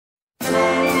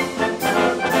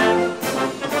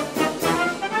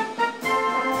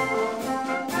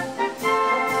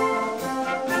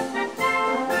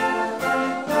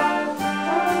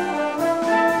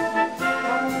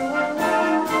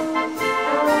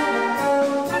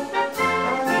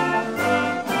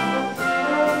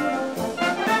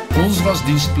Ons was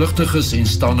dienspligtiges en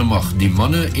staande die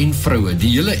manne en vroue, die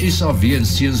hele SAW en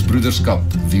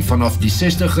seensbroederskap, wie vanaf die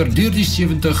 60er, deur die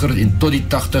 70er en tot die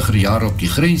 80er jaar op die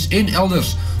grens en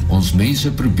elders ons mense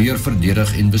probeer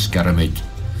verdedig en beskerm het.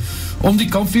 Om die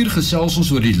kampvuur gesels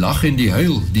ons oor die lag en die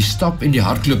huil, die stap en die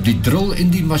hardloop, die drill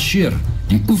en die marcheer,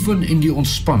 die oefen en die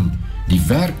ontspan, die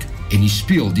werk en die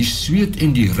speel, die sweet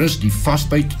en die rus, die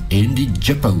vastbyt en die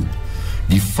jiphou,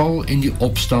 die val en die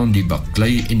opstaan, die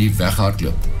baklei en die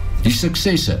weghardloop, die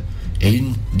suksesse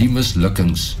en die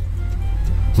mislukkings,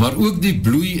 maar ook die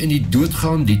bloei en die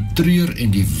doodgaan, die treur en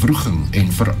die vroeging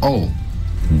en veral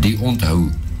die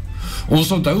onthou. Ons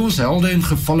onthou ons helde en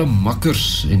gevalle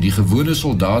makkers en die gewone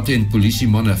soldate en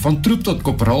polisiemanne, van troep tot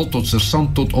korporaal tot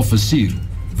sersant tot offisier,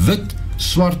 wit,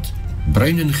 swart,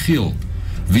 bruin en geel,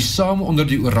 wie saam onder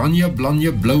die oranje, blanje,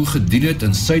 blauw gedien het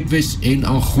in Suidwes en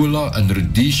Angola, in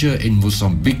Rhodesia en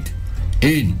Mozambique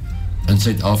en in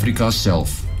Suid-Afrika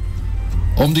self.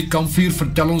 Om die kampvuur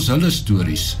vertel ons hulle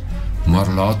stories, maar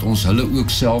laat ons hulle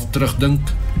ook self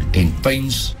terugdink en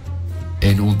pyns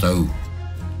en onthou.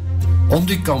 Om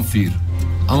die kampvuur,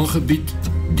 aangebied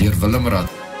deur Willem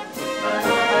Rad.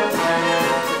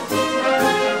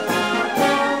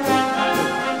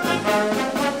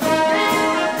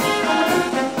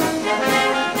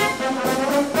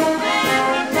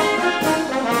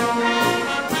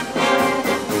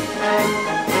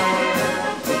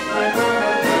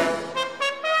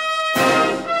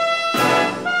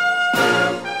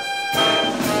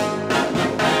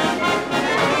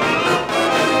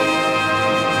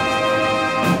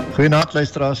 Goeienaand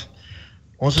luisteraars,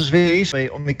 ons is weer hier by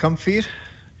Om die Kampvuur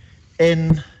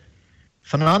en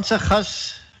vanaand se gas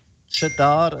sit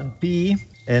daar in P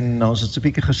en ons het so 'n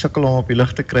bietjie gesukkel om op die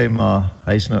lig te kry, maar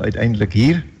hy is nou uiteindelik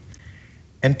hier.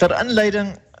 En ter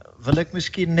inleiding wil ek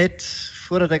miskien net,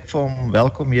 voordat ek vir hom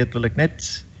welkom heet, wil ek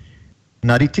net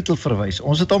na die titel verwys.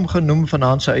 Ons het hom genoem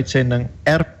vanaand se uitsending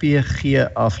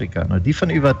RPG Afrika. Nou die van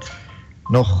u wat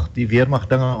nog die weermag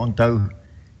dinge onthou,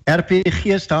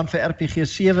 RPG staan vir RPG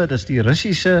 7, dis die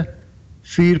Russiese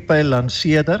vuurpyl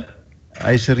lanseerder.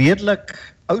 Hy is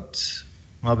redelik oud,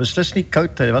 maar beslis nie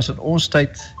koud. Hy was in ons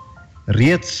tyd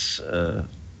reeds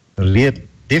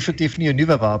definitief nie 'n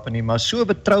nuwe wapen nie, maar so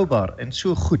betroubaar en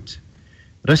so goed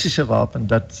Russiese wapen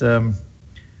dat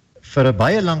vir 'n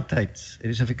baie lang tyd het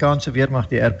die Suid-Afrikaanse weermag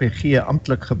die RPG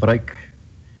amptelik gebruik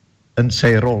in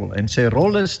sy rol. En sy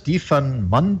rol is die van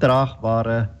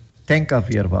mandraagbare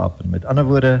tankafweerwapen. Met ander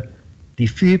woorde,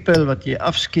 die vuurpyl wat jy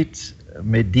afskiet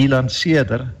met die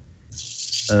lanseerder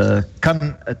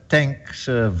kan 'n tank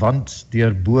se wand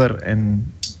deurboor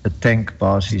en 'n tank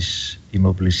basies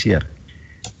immobiliseer.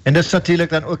 En dit is natuurlik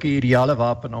dan ook 'n ideale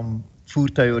wapen om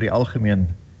voertuie oor die algemeen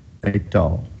uit te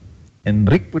haal. En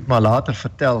Rick moet maar later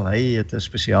vertel, hy het 'n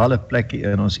spesiale plekkie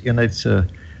in ons eenheid se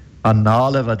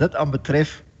annale wat dit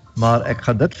aanbetref. Maar ek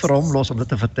gaan dit vir hom los om dit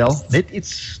te vertel. Net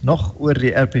iets nog oor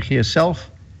die RPG self.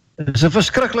 Dit is 'n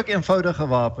verskriklik eenvoudige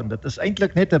wapen. Dit is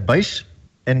eintlik net 'n buis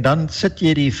en dan sit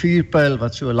jy die vuurpyl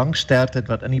wat so 'n lang stert het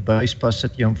wat in die buis pas,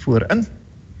 sit jy hom voorin.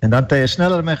 En dan het jy 'n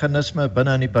sneller meganisme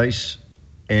binne in die buis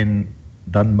en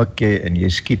dan mik jy en jy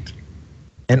skiet.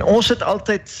 En ons het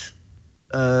altyd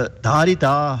daardie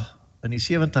dae in die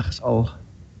 70's al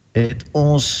het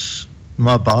ons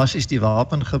maar basies die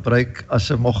wapen gebruik as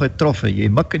 'n mogge troffe. Jy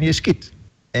mik en jy skiet.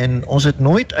 En ons het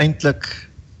nooit eintlik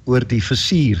oor die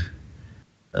visier,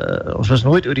 ons was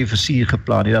nooit oor die visier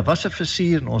geplan nie. Daar was 'n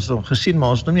visier en ons het hom gesien, maar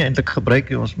ons het hom nie eintlik gebruik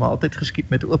nie. Ons het maar altyd geskiet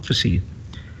met 'n oop visier.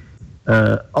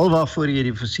 Alwaarvoor jy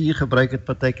die visier gebruik het,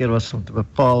 partykeer was om te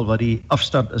bepaal wat die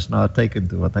afstand is na 'n teiken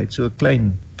toe, want hy het so 'n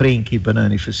klein prentjie binne in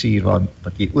die visier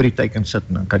wat jy oor die teiken sit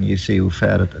en dan kan jy sê hoe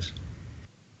ver dit is.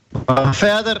 Maar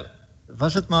verder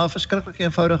was dit maar 'n verskriklik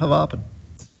eenvoudige wapen.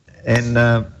 En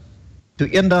toe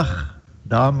eendag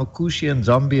daar in Makushi in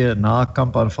Zambië na 'n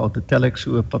kampaanval, toe tel ek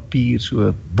so 'n papier, so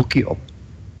 'n boekie op.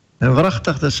 En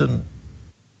wragtig,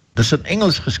 dis in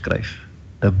Engels geskryf.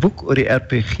 'n boek oor die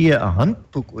RPG, 'n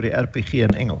handboek oor die RPG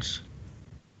in Engels.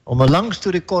 Om 'n lang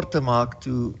storie kort te maak,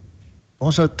 toe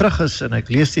ons nou terug is en ek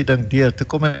lees die ding deur, toe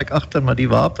kom ek agter, maar die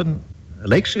wapen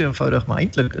lyk so eenvoudig, maar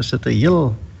eintlik is dit 'n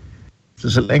heel,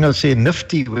 soos in Engels sê,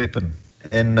 nifty weapon.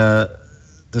 En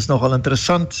dis nogal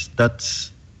interessant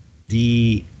dat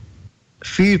die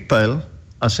vuurpyl,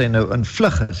 as hy nou in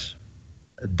vlug is,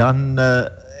 dan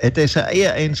het hy sy eie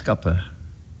eienskappe.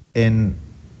 En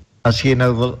as jy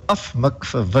nou wil afmik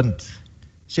vir wind,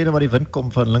 sê nou maar die wind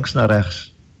kom van links na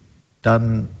regs,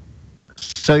 dan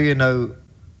sou jy nou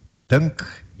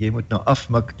dink, jy moet nou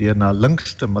afmik deur na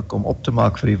links te mik om op te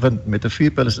maak vir die wind. Met 'n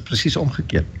vuurpyl is dit presies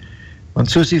omgekeerd.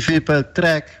 Want soos die vuurpyl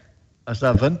trek, as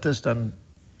daar wind is, dan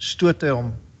stoot hy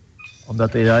hom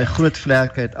omdat hy daai groot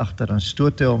vlerke het agter en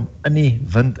stoot hy hom in die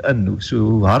wind in. So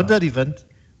hoe harder die wind,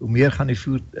 hoe meer gaan die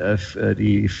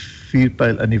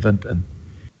vuurpyl in die wind in.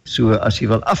 So as jy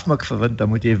wil afmik vir wind,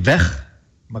 dan moet jy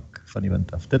wegmik van die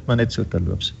wind af. Dit maar net so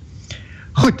terloops.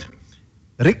 Goed,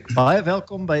 Rick, baie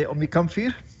welkom by Om die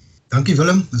Kampvuur. Dankie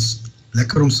Willem, dit is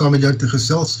lekker om saam met jou te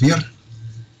gesels weer.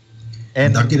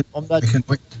 En omdat,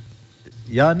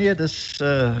 ja nee,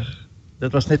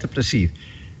 dit was net 'n plesier.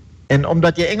 En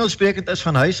omdat jy Engels sprekend is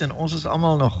van huis en ons is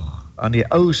almal nog aan die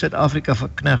ou Suid-Afrika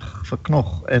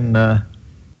verknog en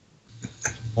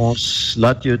ons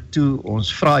laat jou toe,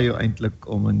 ons vra jou eintlik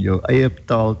om in jou eie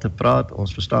taal te praat,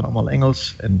 ons verstaan almal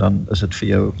Engels en dan is dit vir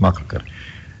jou ook makliker.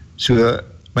 So,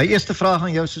 my eerste vraag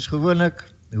aan jou soos gewoonlik,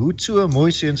 hoe het so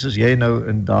mooi seuns as jy nou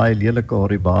in daai lelike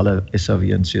horribale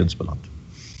SAWN seuns beland?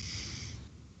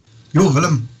 Jo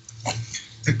Willem,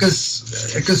 ek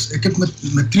het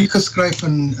met matriek geskryf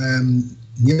in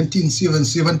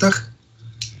 1977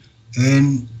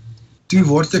 en toe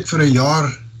word ek vir 'n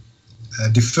jaar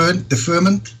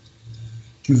deferment,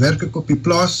 toe werk ek op die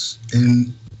plaas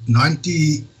en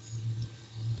 99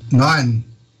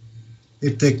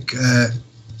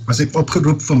 was ek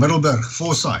opgeroep van Middelburg,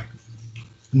 Forsyth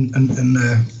en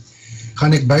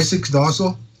gaan ek basics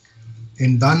daarso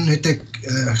en dan het ek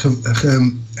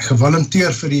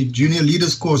gevolunteer vir die Junior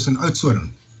Leaders Course in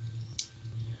Oudtshoorn.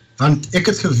 Want ek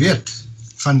het geweet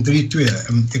van 3-2.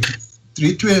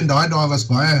 3-2 in daai dae was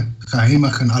baie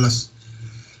geheimig en alles.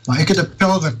 Maar ek het 'n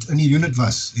pel wat in die unit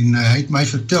was en hy het my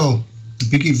vertel 'n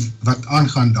bietjie wat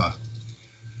aangaan daar.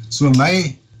 So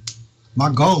my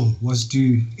goal was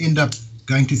to end up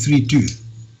going to 3-2.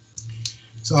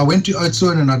 So I went to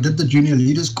Oudtshoorn and I did the Junior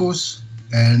Leaders Course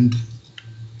and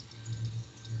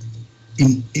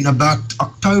in about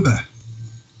October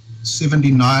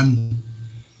 79,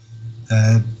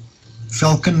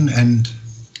 Falcon and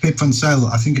Pep van Zyl,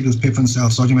 I think it was Pep van Zyl,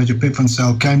 Sergeant Major Pep van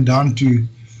Zyl came down to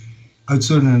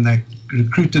Oudtshoorn and they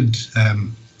recruited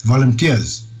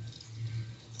volunteers.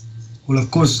 Well,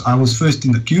 of course, I was first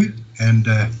in the queue and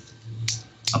I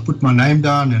put my name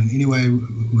down and anyway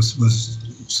was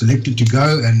selected to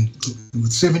go, and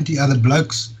with 70 other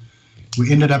blokes,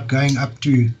 we ended up flying up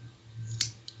to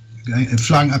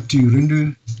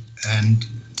Rundu, and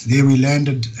there we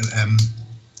landed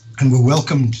and were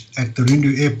welcomed at the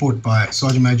Rundu airport by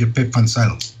Sergeant Major Pep van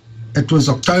Zyl. It was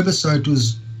October, so it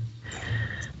was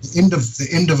the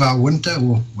end of our winter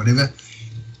or whatever,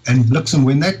 and Bliksem,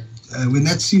 when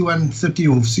that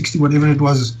C-130 or 60, whatever it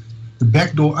was, the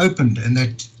back door opened and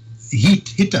that heat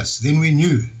hit us, then we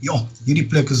knew, ja, hierdie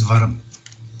plek is warm.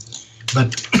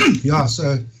 But yeah,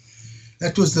 so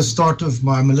that was the start of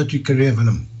my military career,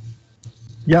 Willem.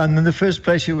 Yeah, and then the first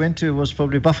place you went to was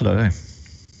probably Buffalo, eh?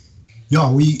 Yeah,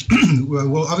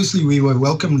 well, obviously we were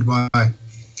welcomed by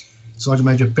Sergeant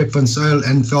Major Pep van Zyl,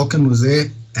 and Falcon was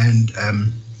there, and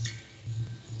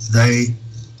they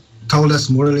told us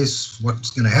more or less what's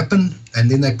going to happen, and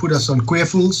then they put us on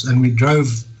Kweefuls, and we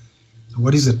drove,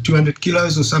 200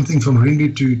 kilos or something from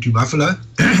Rundu to Buffalo,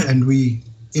 and we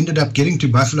ended up getting to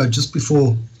Buffalo just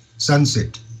before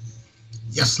sunset.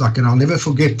 Yes, and I'll never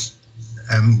forget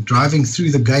driving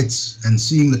through the gates and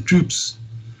seeing the troops,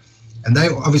 and they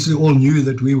obviously all knew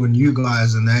that we were new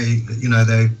guys, and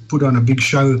they put on a big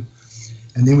show,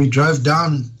 and then we drove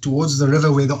down towards the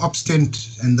river where the ops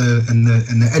tent and the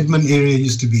admin area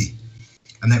used to be,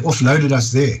 and they offloaded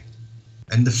us there.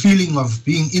 And the feeling of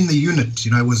being in the unit,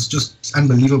 was just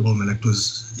unbelievable, man. It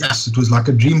was like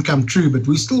a dream come true, but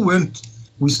we still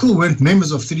weren't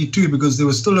members of 32 because there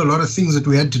was still a lot of things that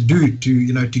we had to do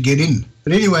to get in.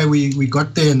 But anyway, we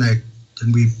got there and they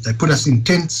put us in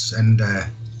tents and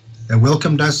they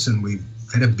welcomed us, and we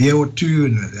had a beer or two,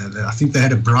 and I think they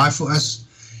had a braai for us.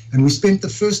 And we spent the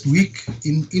first week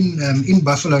in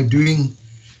Buffalo doing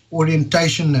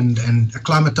orientation and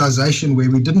acclimatization, where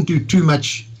we didn't do too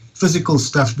much physical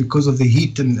stuff because of the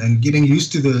heat and getting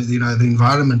used to the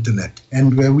environment and that.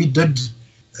 And where we did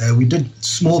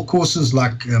small courses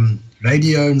like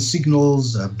radio and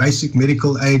signals, basic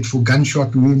medical aid for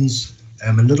gunshot wounds,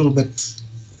 a little bit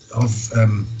of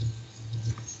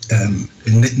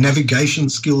navigation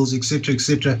skills, etc.,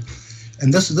 etc.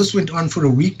 And this went on for a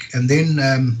week, and then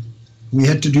we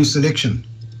had to do selection.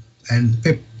 And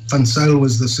Pep van Zyl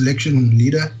was the selection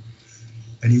leader,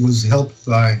 and he was helped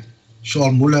by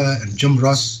Charles Muller and Jim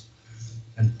Ross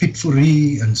and Piet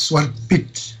Fourie and Swart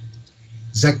Piet.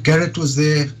 Zach Garrett was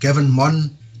there, Gavin Mon,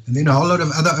 and then a whole lot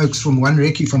of other oaks from one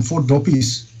recce from Fort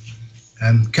Doppies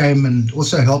came and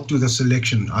also helped with the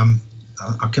selection. I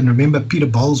can remember Peter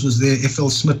Bowles was there,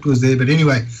 F.L. Smith was there, but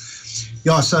anyway,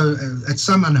 yeah, so at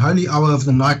some unholy hour of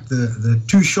the night, the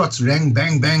 2 shots rang,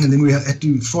 bang, bang, and then we had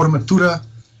to form a toura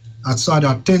outside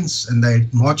our tents, and they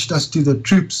marched us to the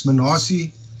troops,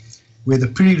 Manasi, where the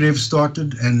pre-rev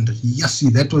started, and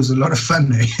yassi, that was a lot of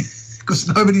fun, eh? Because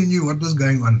nobody knew what was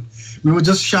going on. We were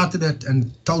just shouted at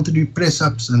and told to do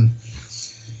press-ups and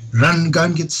run, go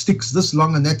and get sticks this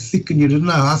long and that thick, and you didn't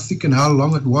know how thick and how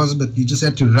long it was, but you just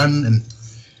had to run. And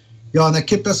yeah, they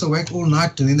kept us awake all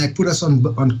night, and then they put us on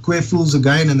Kampvuur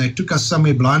again, and they took us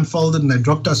somewhere blindfolded, and they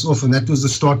dropped us off, and that was the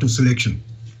start of selection.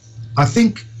 I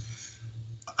think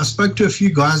I spoke to a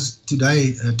few guys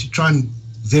today to try and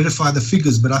verify the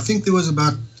figures, but I think there was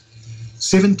about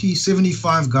 70,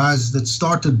 75 guys that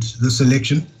started the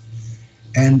selection,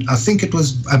 and I think it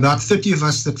was about 30 of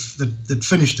us that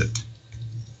finished it.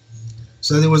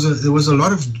 So there was a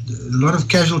lot of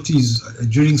casualties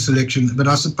during selection, but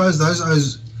I suppose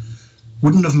those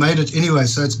wouldn't have made it anyway.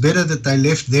 So it's better that they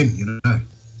left then, you know.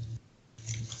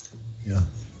 Yeah.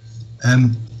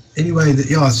 Anyway,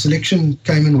 selection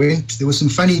came and went. There were some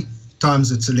funny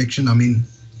times at selection. I mean,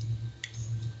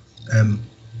 a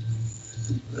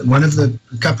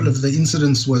couple of the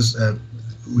incidents was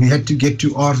we had to get to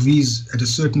RVs at a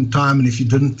certain time, and if you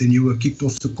didn't, then you were kicked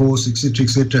off the course, etc.,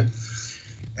 etc.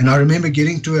 And I remember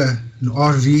getting to an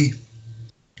RV,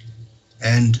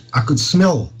 and I could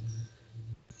smell.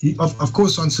 Of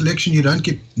course, on selection, you don't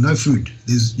get no food.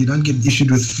 You don't get issued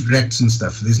with rats and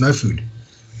stuff. There's no food.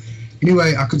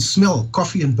 Anyway, I could smell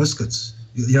coffee and biscuits,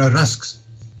 rusks.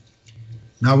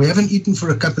 Now, we haven't eaten for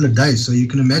a couple of days, so you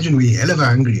can imagine we're hell of a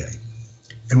hungry, eh?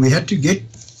 And we had to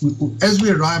as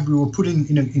we arrived, we were put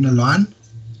in a line,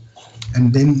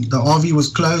 and then the RV was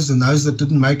closed, and those that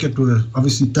didn't make it were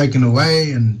obviously taken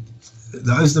away, and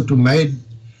those that made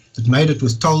it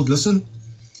was told, listen,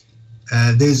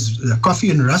 there's coffee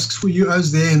and rusks for you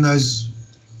O's there, and those,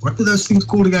 what were those things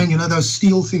called again? You know, those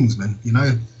steel things, man, you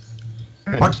know,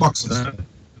 hot boxes.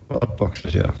 Hot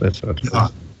boxes, yeah, that's right. Yeah.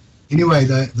 Anyway,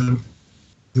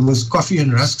 there was coffee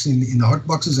and rusks in the hot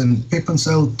boxes, and Pep and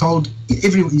Sale told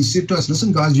everyone, he said to us,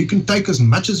 listen guys, you can take as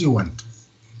much as you want,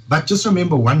 but just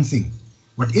remember one thing,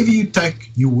 whatever you take,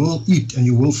 you will eat and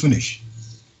you will finish.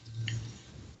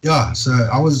 Yeah, so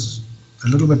I was a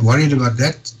little bit worried about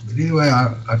that, but anyway,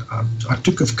 I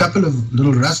took a couple of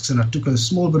little rusks, and I took a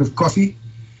small bit of coffee,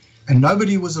 and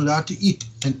nobody was allowed to eat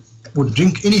or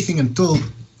drink anything until you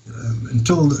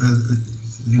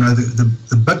know,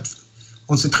 the bit,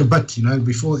 ons het gebid, you know,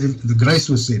 before the grace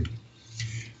was said.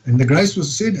 And the grace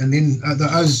was said, and then the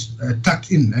O's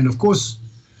tucked in. And of course,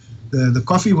 the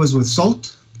coffee was with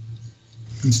salt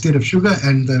instead of sugar,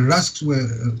 and the rusks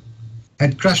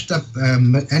had crushed up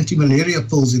anti-malaria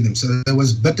pills in them, so they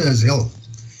was bitter as hell.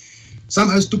 Some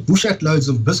O's took bushhat loads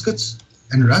of biscuits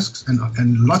and rusks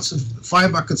and lots of fire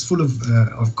buckets full of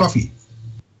coffee.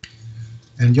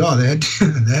 And yeah, they had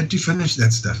to finish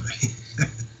that stuff.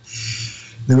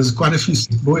 There was quite a few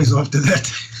boys after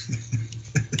that.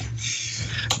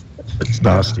 It's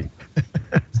nasty.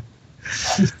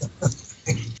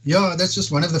 Yeah, that's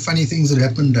just one of the funny things that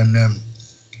happened. And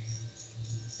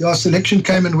yeah, selection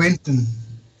came and went. And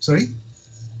sorry,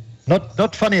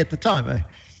 not funny at the time, eh?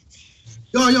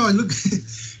 Yeah. Look,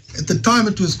 at the time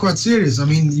it was quite serious. I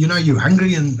mean, you know, you're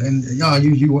hungry and yeah,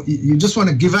 you just want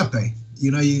to give up, eh? You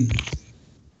know,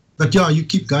 but yeah, you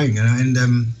keep going, you know, and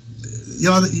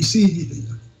yeah, you see,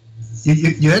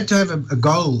 you had to have a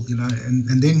goal, you know,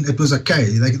 and then it was okay.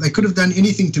 They could have done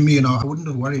anything to me, and I wouldn't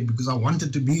have worried because I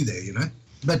wanted to be there, you know.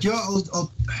 But yeah,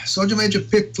 Sergeant Major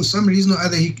Pep, for some reason or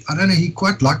other, I don't know, he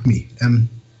quite liked me. And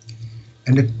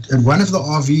at one of the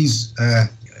RVs,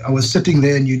 I was sitting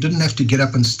there, and you didn't have to get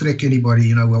up and strek anybody,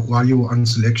 you know, while you were on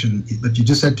selection, but you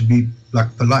just had to be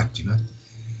like polite, you know.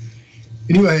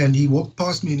 Anyway, and he walked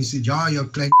past me and he said, "Ja, you're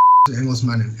klein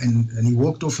Engelsman," and he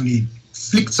walked off and he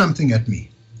flicked something at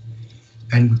me.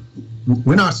 And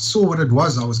when I saw what it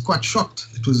was, I was quite shocked.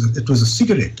 It was a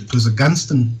cigarette. It was a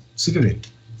Gunston cigarette.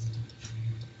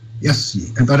 Yes,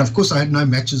 but of course I had no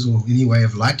matches or any way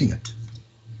of lighting it.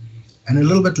 And a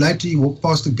little bit later he walked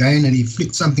past again and he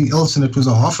flicked something else, and it was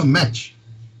a half a match.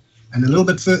 And a little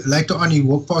bit later on he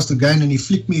walked past again and he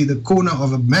flicked me the corner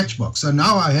of a matchbox. So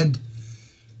now I had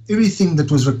everything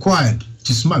that was required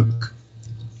to smoke.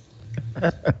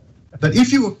 But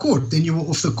if you were caught, then you were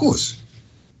off the course.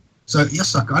 So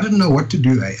yes, I didn't know what to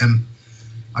do.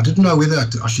 I didn't know whether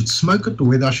I should smoke it or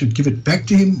whether I should give it back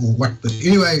to him or what. But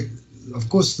anyway, of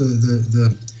course,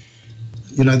 the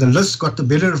list got the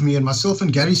better of me, and myself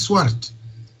and Gary Swart,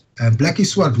 Blackie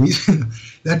Swart,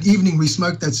 that evening we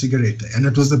smoked that cigarette, and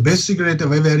it was the best cigarette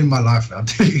I've ever had in my life, I'll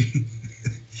tell you.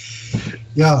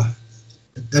 Yeah,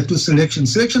 that was selection.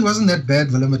 Selection wasn't that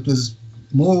bad, Willem. It was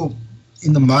more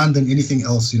in the mind than anything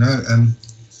else,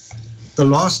 The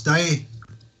last day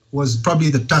was probably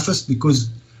the toughest because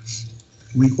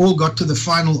we all got to the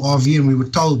final RV and we were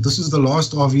told this is the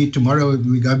last RV, tomorrow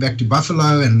we go back to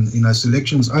Buffalo and,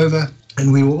 selection's over.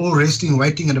 And we were all resting,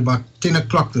 waiting. At about 10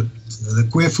 o'clock, the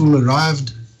Kampvuur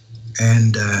arrived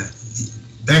and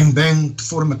bang, bang,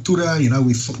 formatura,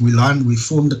 we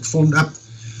formed up.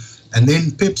 And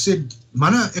then Pep said,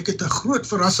 "Manne, ek het 'n groot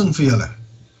verrassing vir julle."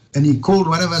 And he called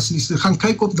one of us and he said, "Gaan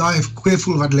kyk op daai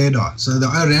Kampvuur wat lê daar." So the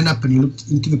I ran up and he looked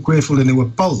into the Kampvuur and there were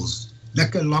poles,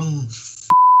 lekker long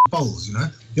poles,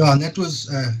 Yeah, and that was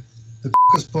the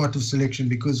quickest part of selection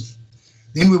because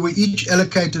then we were each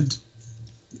allocated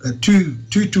two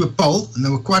to a pole, and they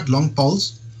were quite long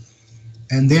poles.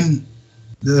 And then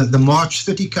the march,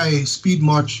 30k speed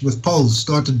march with poles,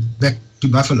 started back to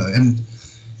Buffalo, and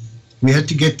we had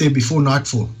to get there before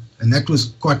nightfall, and that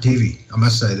was quite heavy, I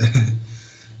must say.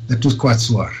 That was quite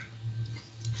sore.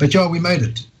 But yeah, we made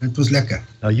it. It was lekker.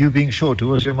 Now, you being short, who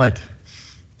was your mate?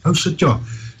 Oh shit, yeah.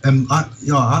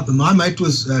 My mate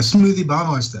was Smoothie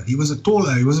Baumeister. He was a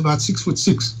taller. He was about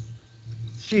 6'6".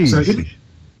 Jeez. So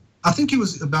I think he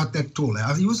was about that tall.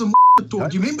 He was a tall.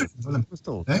 Do you remember him? He was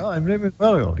tall. Eh? Oh, I remember it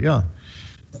very well. Yeah.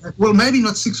 Well, maybe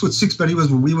not 6'6", but he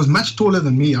was much taller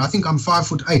than me. I think I'm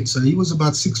 5'8", so he was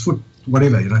about 6 foot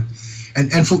whatever,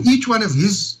 And for each one of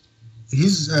his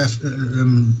things,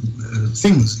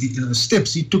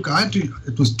 steps he took,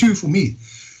 it was 2 for me.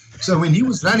 So when he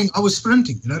was running, I was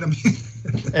sprinting. You know what I mean?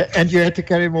 And you had to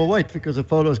carry more weight because the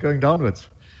pole was going downwards.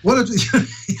 Well, as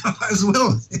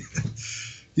well.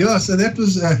 Yeah, so that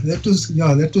was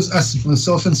us,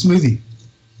 myself and Smoothie.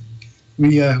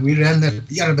 We ran that.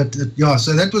 Yeah, but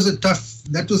so that was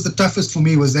the toughest for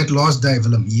me, was that last day,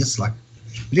 Willem. Yes, like.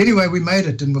 But anyway, we made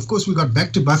it, and of course we got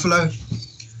back to Buffalo,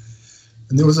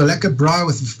 and there was a lekker braai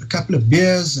with a couple of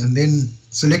beers, and then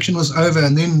selection was over,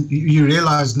 and then you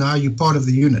realize now you're part of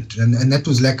the unit, and that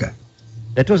was lekker.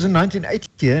 That was in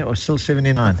 1980, or still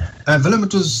 79? Willem,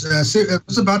 it was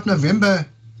about November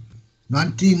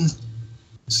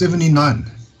 1979.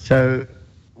 So,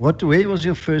 where was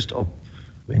your first op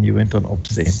when you went on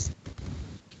ops there?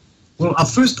 Well, our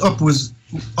first op was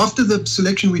after the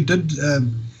selection. We did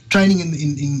training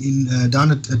in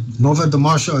down at Nova de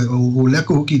Marcha or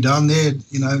Lekker Hoekie down there,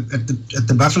 at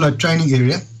the Buffalo training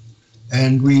area,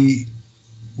 and we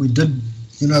did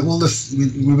all this.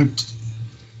 We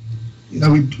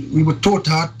were taught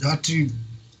how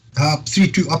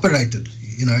 3-2 operated,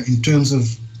 in terms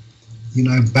of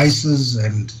bases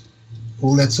and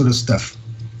all that sort of stuff.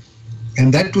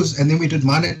 And then we did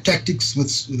minor tactics with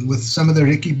some of the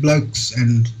recce blokes,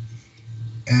 and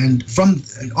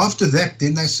after that,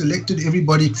 then they selected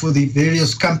everybody for the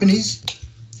various companies,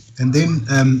 and then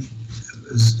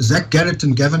Zach Garrett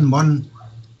and Gavin Mon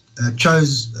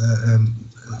chose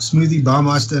Smoothie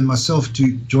Baumeister and myself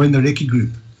to join the recce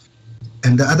group,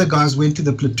 and the other guys went to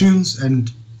the platoons,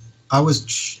 and I was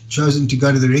chosen to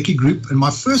go to the recce group. And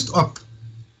my first op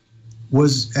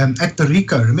was at the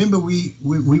Rico. Remember, we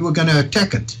were going to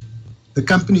attack it. The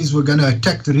companies were going to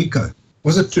attack the Rico.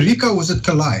 Was it Rico or was it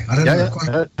Kalai? I don't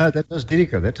know. No, that was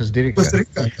Rico. That was Rico. It was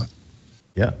Rico.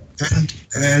 Yeah.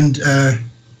 And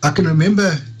I can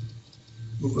remember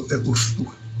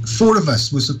 4 of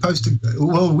us were supposed to.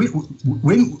 Well,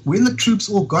 when the troops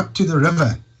all got to the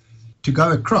river to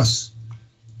go across,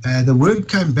 the word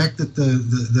came back that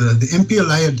the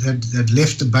MPLA had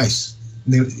left the base.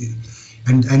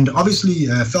 And obviously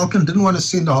Falcon didn't want to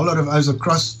send a whole lot of O's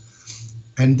across,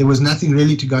 and there was nothing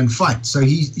really to go and fight. So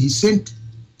he sent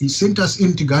us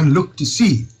in to go and look to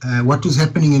see what was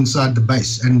happening inside the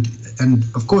base. And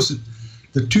of course,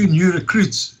 the 2 new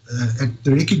recruits at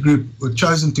the recce group were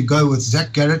chosen to go with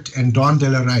Zach Garrett and Don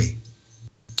Delaray.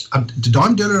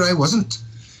 Don Delaray wasn't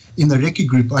in the recce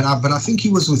group, but I think he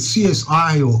was with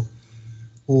CSI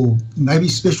or maybe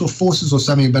Special Forces or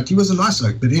something, but he was a nice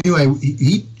oak. But anyway,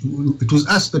 it was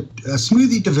us, but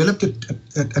Smoothie developed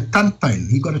a tongue pain.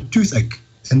 He got a toothache.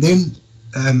 And then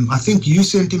I think you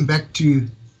sent him back to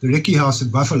the recce house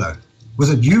at Buffalo. Was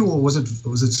it you or was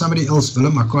it somebody else,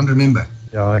 Willem? I can't remember.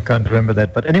 Yeah, I can't remember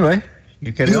that. But anyway,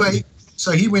 you carry on.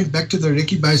 So he went back to the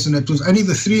recce base, and it was only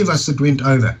the 3 of us that went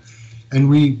over. And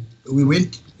we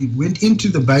went into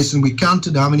the base, and we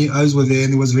counted how many O's were there,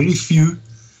 and there was very few.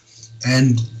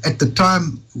 And at the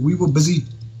time, we were busy,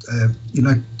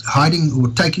 hiding or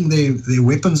taking their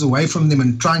weapons away from them,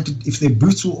 and trying to, if their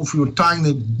boots were off, we were tying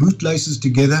their boot laces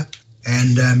together.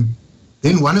 And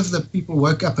then one of the people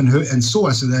woke up and saw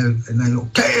us, and they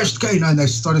okay, and they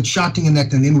started shouting and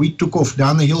that. And then we took off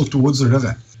down the hill towards the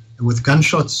river with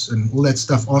gunshots and all that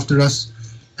stuff after us.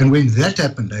 And when that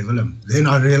happened, Willem, then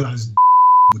I realized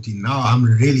now I'm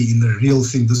really in the real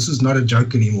thing. This is not a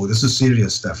joke anymore. This is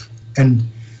serious stuff. And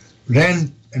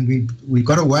ran, and we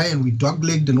got away, and we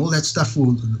dog-legged and all that stuff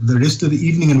for the rest of the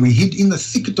evening, and we hid in the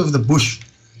thicket of the bush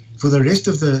for the rest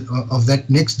of that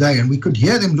next day, and we could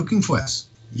hear them looking for us.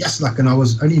 Yes, and I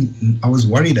was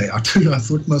worried. I tell you, I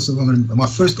thought to myself, my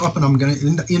first op, and I'm going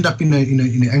to end up in an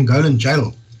Angolan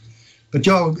jail. But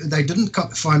yeah, they didn't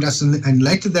find us, and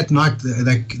later that night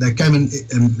they came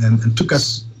and took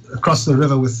us across the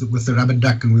river with the rubber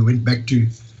duck, and we went back to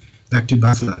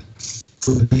Buffalo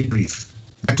for the debrief.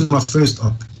 That was my first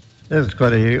op. That was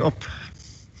quite a hairy op.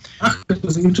 It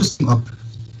was an interesting op.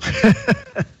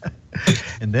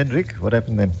 And then, Rick, what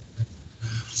happened then?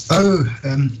 Oh,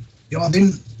 yeah,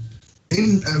 then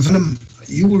Willem,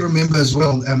 you will remember as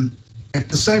well, at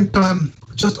the same time,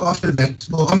 just after that,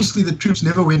 well, obviously the troops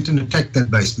never went and attacked that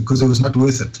base because it was not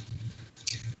worth it.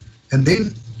 And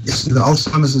then, yes, the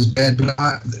Alzheimer's is bad, but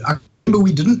I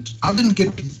remember I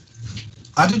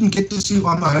didn't get to see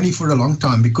Mahoney for a long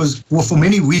time for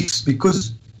many weeks,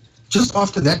 because just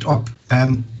after that op,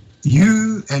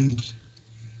 you and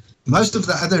most of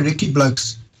the other recce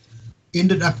blokes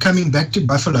ended up coming back to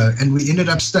Buffalo, and we ended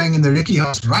up staying in the recce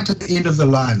house right at the end of the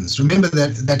lines. Remember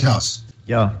that house?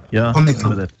 Yeah. On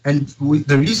the and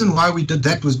the reason why we did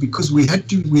that was because we had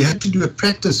to do a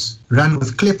practice run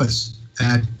with clippers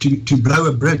to blow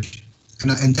a bridge,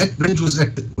 and that bridge was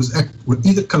at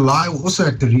either Kalai or also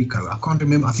at the Rico. I can't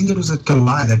remember. I think it was at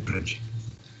Kalai, that bridge.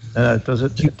 It was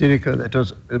at Rico. It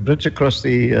was a bridge across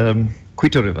the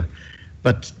Quito River.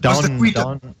 But down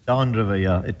river,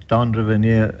 yeah. It's downriver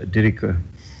near Dirico.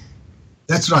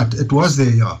 That's right. It was there,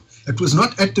 yeah. It was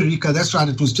not at Dirico. That's right.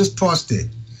 It was just past there.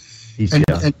 And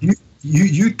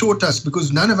you taught us,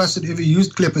 because none of us had ever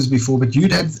used clippers before, but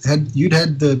you'd had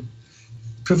the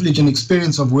privilege and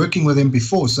experience of working with them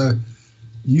before. So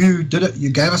you did it. You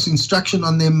gave us instruction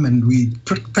on them, and we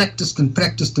practiced to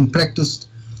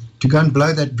go and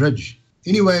blow that bridge.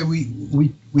 Anyway, we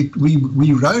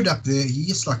rode up there.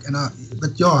 Yes,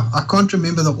 but yeah, I can't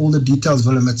remember all the details,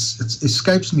 Willem. It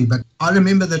escapes me. But I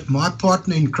remember that my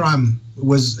partner in crime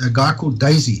was a guy called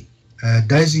Daisy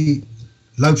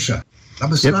Loubser.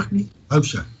 Loubser.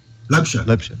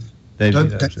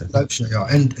 Loubser, yeah.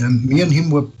 And me and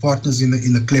him were partners in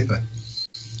the Klepper.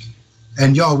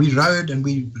 And yeah, we rode and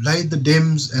we laid the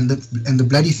dems, and the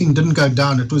bloody thing didn't go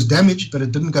down. It was damaged, but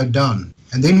it didn't go down.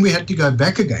 And then we had to go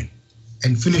back again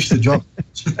and finish the job.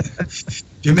 Do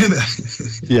you remember?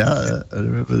 Yeah, I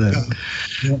remember that.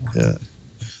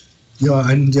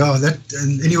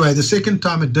 And anyway, the second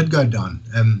time it did go down,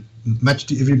 much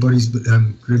to everybody's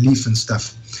relief and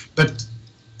stuff. But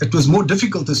it was more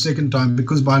difficult the second time,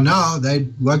 because by now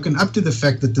they'd woken up to the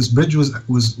fact that this bridge was a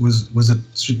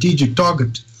strategic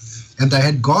target, and they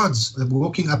had guards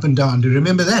walking up and down. Do you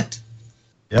remember that?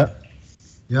 Yeah.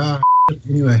 Yeah.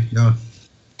 Anyway, yeah.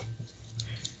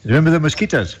 Remember the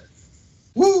mosquitoes?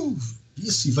 Woo!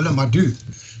 Yes, Willem, I do.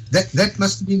 That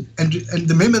must have been. And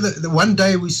remember the one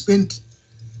day we spent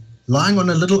lying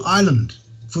on a little island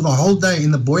for the whole day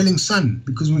in the boiling sun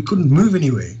because we couldn't move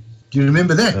anywhere. Do you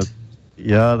remember that?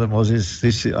 Yeah, the mozzies.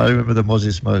 I remember the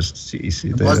mozzies most.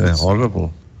 They were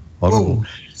horrible. Oh,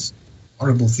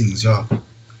 horrible things, yeah.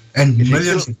 And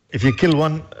if you kill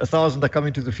 1,000 are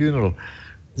coming to the funeral.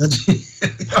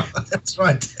 That's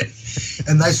right.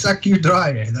 And they suck you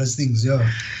dry, those things, yeah.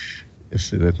 Yes,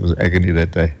 that was agony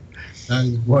that day.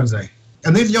 It was, eh?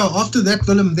 And then, yeah, after that,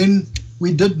 Willem, then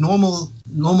we did normal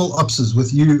opses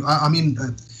with you. I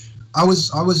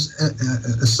was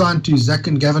assigned to Zach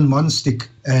and Gavin Monstick,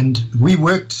 and we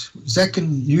worked. Zach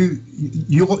and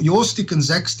your stick and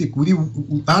Zach's stick.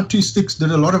 Our two sticks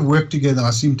did a lot of work together.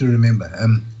 I seem to remember.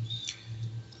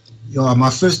 My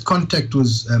first contact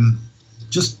was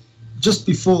just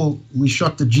before we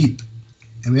shot the Jeep.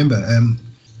 I remember.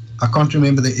 I can't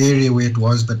remember the area where it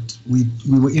was, but we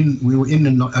were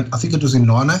in. I think it was in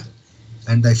Nana,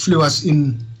 and they flew us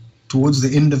in towards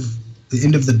the end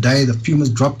of the day. The Pumas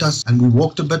dropped us, and we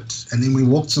walked a bit, and then we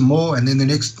walked some more, and then the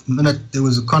next minute there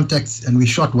was a contact, and we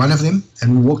shot one of them,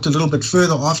 and we walked a little bit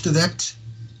further after that,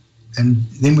 and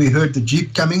then we heard the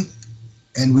Jeep coming,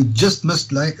 and we just missed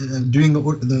doing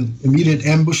the immediate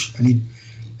ambush, and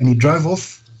he drove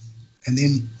off, and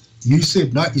then you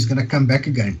said no, he's going to come back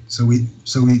again. So we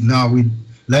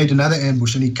laid another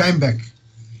ambush, and he came back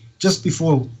just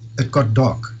before it got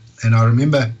dark, and I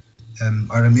remember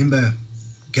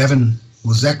Gavin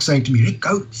or Zach saying to me, Rick,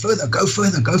 go further.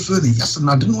 Yes, and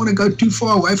I didn't want to go too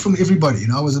far away from everybody,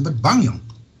 and I was a bit bang.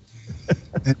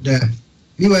 And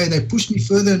anyway, they pushed me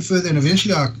further and further, and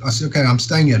eventually I said, okay, I'm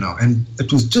staying here now. And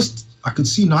it was just, I could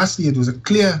see nicely, it was a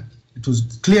clear It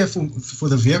was clear for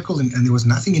the vehicle, and there was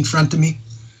nothing in front of me.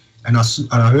 And I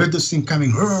heard this thing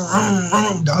coming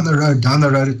down the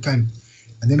road it came.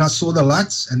 And then I saw the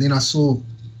lights, and then I saw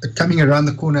it coming around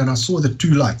the corner, and I saw the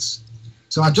 2 lights.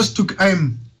 So I just took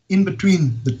aim in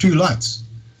between the 2 lights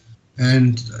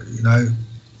and,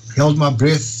 held my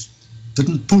breath,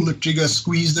 didn't pull the trigger,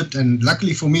 squeezed it, and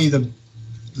luckily for me, the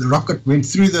rocket went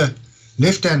through the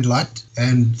left-hand light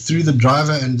and through the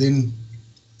driver, and then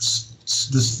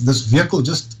this vehicle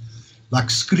just like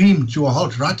screamed to a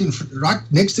halt right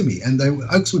next to me, and the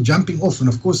oaks were jumping off, and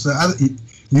of course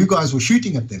you guys were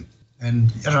shooting at them.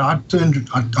 And I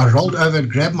rolled over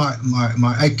and grabbed my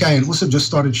AK and also just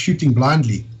started shooting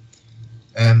blindly.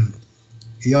 And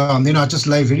then I just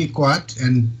lay very quiet,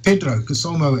 and Pedro,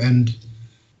 Kusomo, and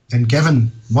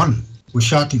Gavin were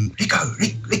shouting, Rick,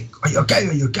 are you okay?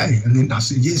 Are you okay? And then I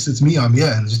said, yes, it's me, I'm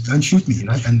here, and just don't shoot me,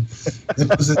 And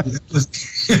that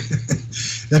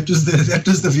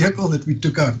was the vehicle that we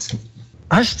took out.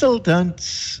 I still don't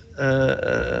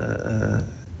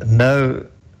know,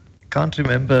 can't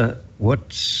remember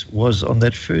what was on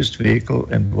that first vehicle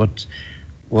and what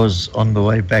was on the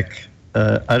way back.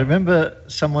 I remember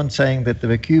someone saying that there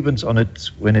were Cubans on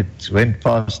it when it went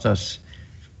past us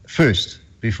first,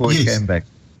 before it came back.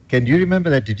 Can you remember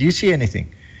that? Did you see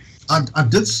anything? I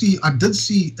did see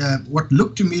what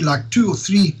looked to me like 2 or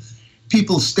 3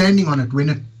 people standing on it when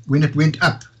it went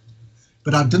up,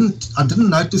 but I didn't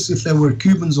notice if they were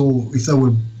Cubans or if they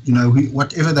were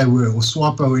whatever they were, or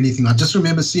SWAPO or anything. I just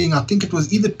remember seeing, I think it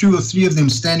was either 2 or 3 of them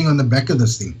standing on the back of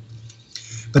this thing.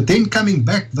 But then coming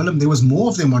back, Willem, there was more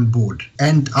of them on board,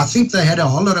 and I think they had a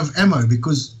whole lot of ammo,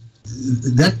 because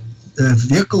that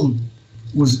vehicle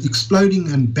was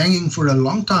exploding and banging for a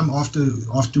long time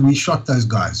after we shot those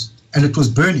guys, and it was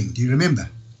burning. Do you remember?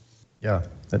 Yeah,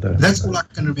 that's all I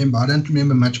can remember. I don't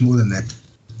remember much more than that.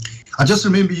 I just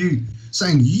remember you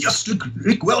saying, yes, look,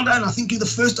 Rick, well done. I think you're the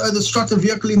first that shot a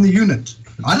vehicle in the unit.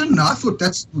 I didn't know. I thought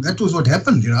that was what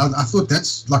happened. I thought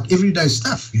that's like everyday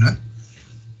stuff.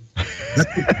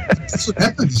 That's what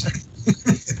happens.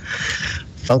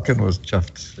 Falcon was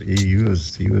chuffed. He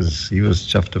was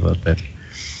chuffed about that.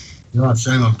 Yeah,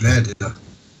 shame. I'm glad.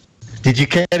 Did you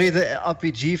carry the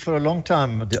RPG for a long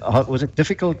time? Was it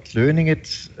difficult learning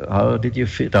it? How did you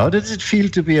feel? How did it feel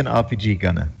to be an RPG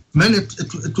gunner? Man,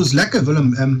 it was lekker,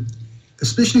 Willem.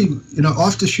 Especially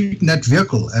after shooting that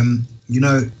vehicle.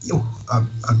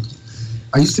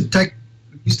 I used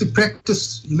to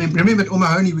practice. Remember at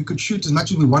O'Mahony we could shoot as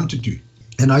much as we wanted to,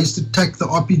 and I used to take the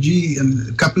RPG and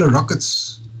a couple of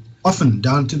rockets often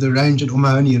down to the range at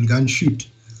O'Mahony and go and shoot.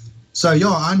 So yeah,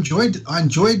 I enjoyed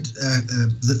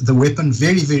the weapon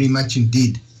very, very much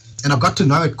indeed, and I got to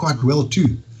know it quite well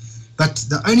too. But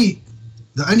the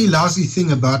only lousy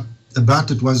thing about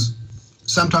it was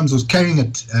sometimes was carrying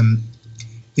it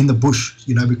in the bush,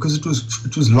 because it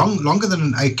was longer than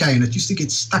an AK, and it used to get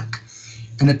stuck,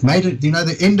 and it made it,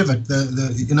 the end of it,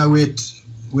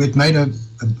 where it made a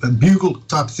bugle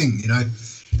type thing,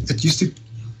 it used to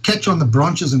catch on the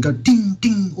branches and go ding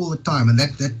ding all the time, and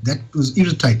that was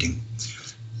irritating.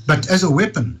 But as a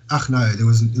weapon,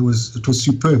 it was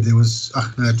superb. It was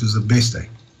the best day.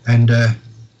 And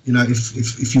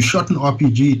if you shot an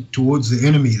RPG towards the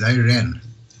enemy, they ran.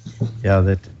 Yeah,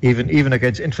 that even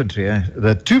against infantry,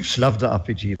 the troops loved the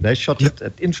RPG. They shot it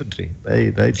at infantry.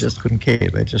 They just couldn't care.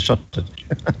 They just shot it.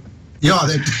 Yeah,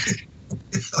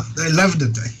 they loved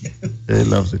it. They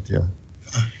loved it. Yeah.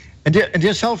 And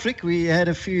yourself, Rick, we had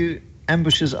a few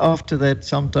ambushes after that.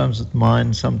 Sometimes at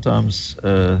mine, sometimes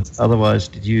otherwise.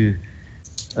 Did you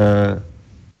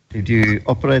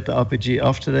operate the RPG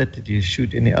after that? Did you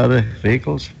shoot any other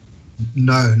vehicles?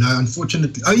 No,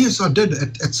 unfortunately. Oh yes, I did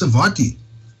at Savati.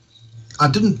 I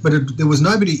didn't, but there was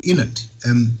nobody in it.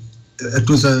 It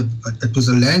was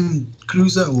a Land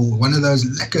Cruiser or one of those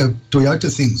lekker Toyota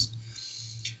things,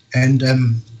 and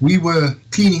we were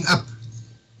cleaning up.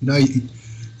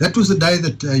 That was the day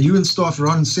that you and Staff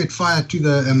Ron set fire to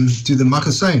the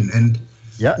magazine, and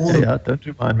don't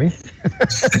remind me.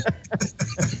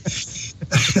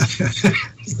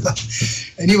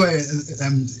 Anyway,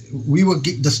 we were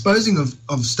disposing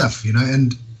of stuff,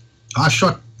 and I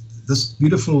shot this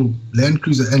beautiful Land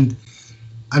Cruiser, and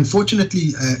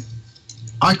unfortunately,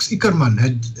 Ike's Ickerman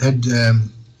had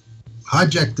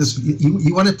hijacked this.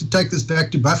 He wanted to take this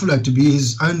back to Buffalo to be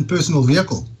his own personal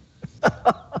vehicle.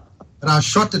 And I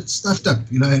shot it stuffed up,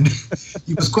 and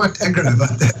he was quite aggro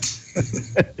about that.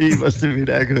 He must have been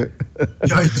aggro.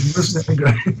 Yeah, he must have been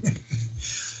aggro.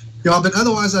 Yeah, but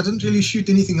otherwise I didn't really shoot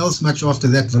anything else much after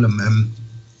that, Willem.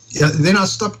 then I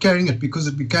stopped carrying it because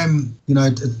it became,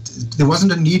 there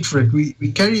wasn't a need for it.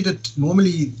 We carried it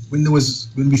normally when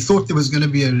we thought there was going to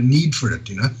be a need for it,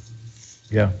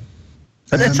 Yeah.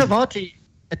 But at Savati,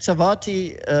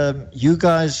 you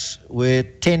guys were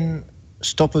 10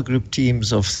 stopper group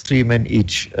teams of 3 men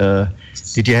each.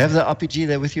 Did you have the RPG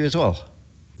there with you as well?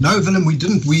 No, Willem, we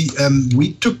didn't.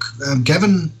 We took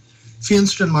Gavin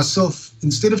Feenstra and myself,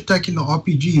 instead of taking the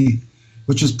RPG,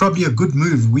 which is probably a good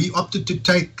move, we opted to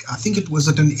take, I think it was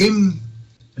an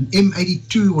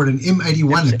M82 or an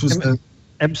M81. It was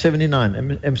M79,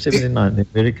 the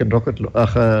American rocket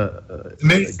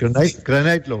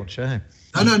grenade launch. Eh?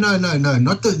 No,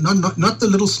 not the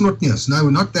little snotneus. No,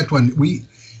 not that one.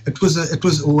 It was an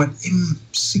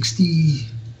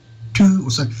M62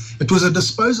 or so. It was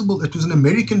an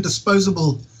American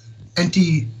disposable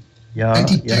anti-tank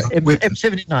weapon.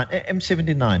 M79, eh?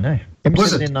 M79,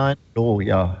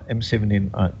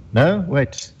 M79. No,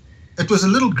 wait. It was a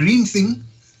little green thing,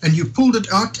 and you pulled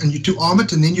it out, and to arm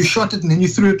it, and then you shot it, and then you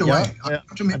threw it away. I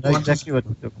don't remember exactly what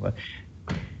you're talking about.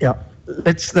 Yeah,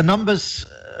 the numbers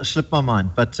slipped my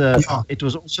mind, but it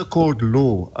was also called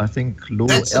Law. I think Law,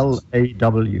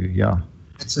 L-A-W, yeah.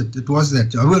 That's it. It was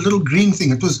that. A little green thing.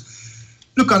 It was.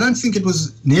 Look, I don't think it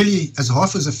was nearly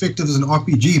half as effective as an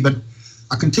RPG, but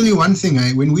I can tell you one thing,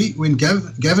 when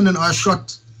Gavin and I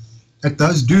shot at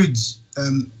those dudes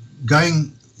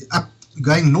going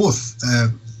north,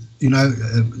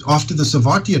 after the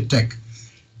Savati attack,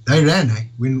 they ran,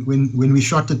 when we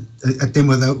shot at them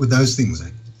with those things,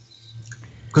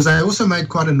 because they also made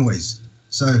quite a noise.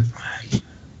 So,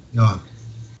 yeah.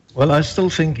 Well, I still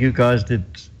think you guys did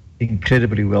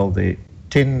incredibly well there.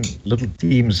 10 little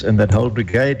teams and that whole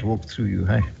brigade walked through you,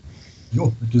 hey?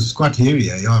 Yo, it was quite hairy,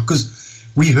 yeah, because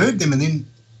we heard them, and then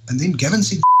Gavin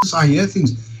said, I hear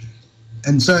things.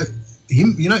 And so,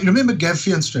 him, you remember Gav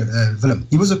Feenstra, Willem?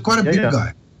 He was quite a big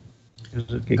guy. He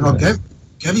was a big guy.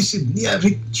 Gavi said, yeah,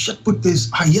 Rick, shit,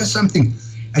 I hear something.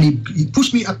 And he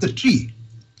pushed me up the tree.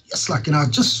 Yes, and I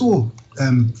just saw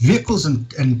vehicles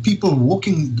and people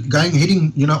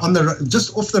heading, on the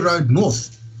just off the road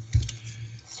north.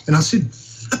 And I said,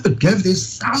 flip it, Gav,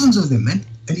 there's thousands of them, man.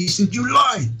 And he said, you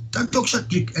lie, don't talk shit,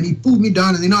 Rick. And he pulled me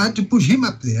down, and then I had to push him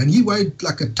up there. And he weighed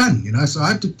like a ton, so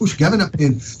I had to push Gavin up there.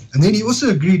 And then he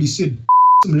also agreed, he said,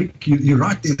 Rick, you're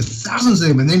right, there's thousands of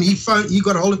them. And then he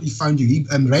got a hold of it, he phoned you, he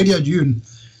radioed you and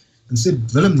said,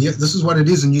 Willem, yeah, this is what it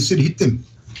is. And you said, hit them.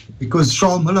 Because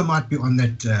Charles Miller might be on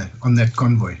that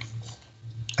convoy.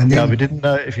 And then, we didn't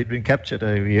know if he'd been captured.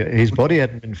 His body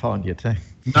hadn't been found yet, eh?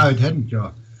 No, it hadn't,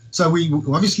 yeah. So we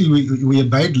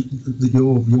obeyed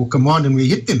your command, and we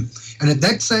hit them. And at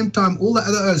that same time, all the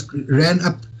other O's ran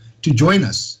up to join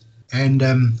us, and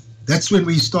that's when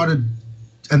we started.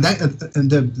 And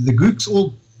the groups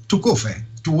all took off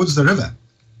towards the river,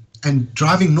 and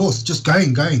driving north, just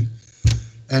going.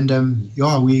 And I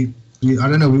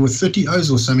don't know, we were 30 O's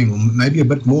or something, or maybe a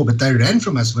bit more, but they ran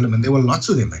from us, Willem, and there were lots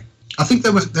of them. I think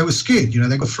they were scared,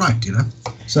 they got frightened,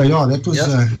 So that was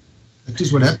that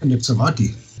is what happened at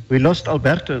Savati. We lost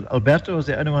Alberto. Alberto was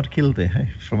the only one killed there,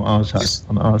 from our side,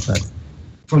 on our side.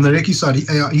 From the recce side,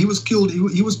 he was killed.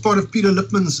 He was part of Peter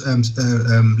Lipman's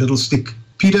little stick.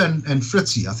 Peter and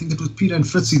Fritzie. I think it was Peter and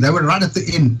Fritzie. They were right at the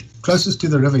end, closest to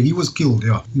the river. He was killed.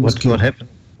 Yeah. What happened?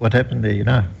 What happened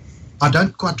there? I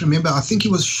don't quite remember. I think he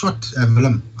was shot,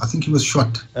 Willem. I think he was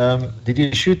shot. Did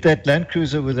you shoot that Land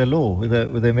Cruiser with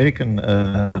the American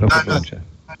rocket launcher?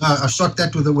 No, I shot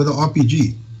that with a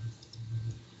RPG.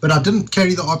 But I didn't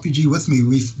carry the RPG with me.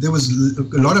 There was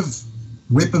a lot of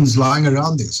weapons lying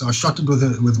around there, so I shot it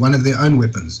with one of their own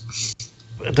weapons.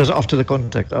 It was after the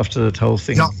contact, after that whole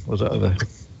thing was over.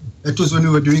 It was when we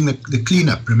were doing the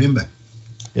cleanup, remember?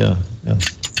 Yeah.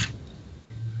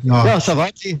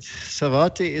 Savati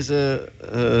is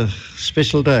a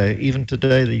special day. Even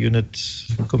today, the unit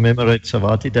commemorates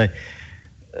Savati Day.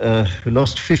 We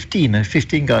lost 15.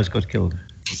 15 guys got killed.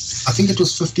 I think it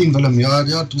was 15, Willem. Yeah,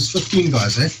 it was 15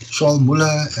 guys, Charles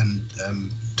Muller and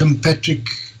Tim Patrick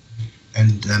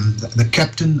and the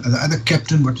captain, the other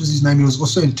captain, what was his name? He was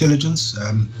also intelligence.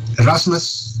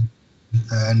 Erasmus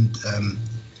and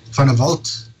Van der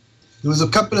Walt. There was a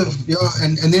couple of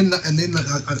and then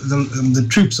the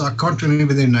troops. I can't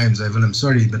remember their names, Willem.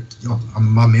 Sorry, but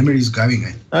my memory's going.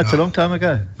 It's a long time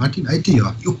ago. 1980.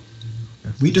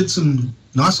 We did some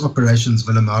nice operations,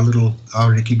 Willem. Our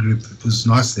recce group. It was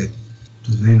nice there. It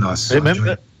was very nice.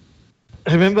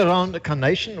 Remember around the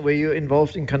Carnation? Were you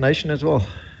involved in Carnation as well?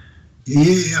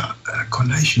 Yeah,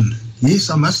 Carnation. Yes,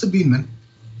 I must have been, man.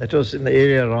 That was in the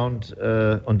area around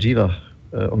Onjiva,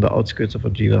 on the outskirts of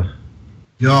Onjiva.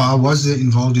 Yeah, I was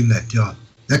involved in that, yeah.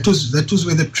 that was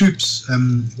where the troops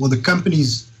or the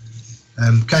companies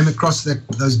came across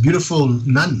those beautiful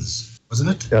nuns, wasn't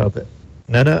it? Yeah,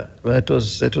 no, that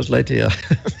was later. Yeah.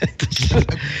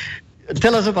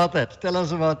 Tell us about that. Tell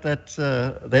us about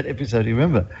that episode. You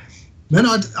remember? Man,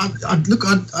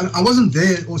 I wasn't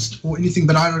there or anything,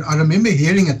 but I remember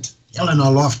hearing it. And I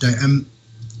laughed.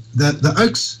 The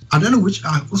Oaks. I don't know which.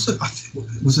 Was it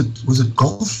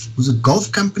golf? Was it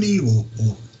golf company or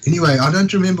anyway? I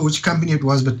don't remember which company it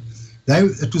was, but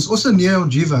it was also near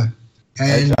Onjiva.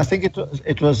 And I think it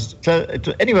was.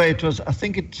 Anyway, it was. I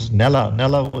think it was Nella.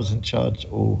 Nella was in charge.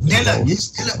 Or Nella,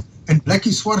 yes, Nella. And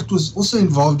Blackie Swart was also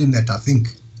involved in that. I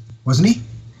think, wasn't he?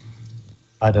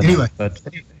 I don't know. But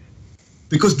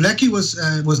because Blackie was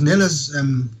Nella's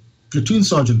platoon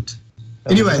sergeant.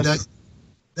 Anyway,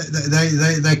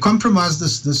 they compromised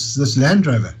this Land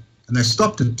Rover and they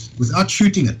stopped it without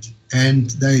shooting it,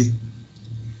 and they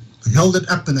held it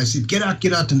up and they said, get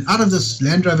out, and out of this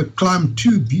Land Rover climbed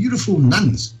two beautiful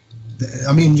nuns.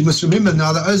 I mean, you must remember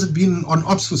now, the O's had been on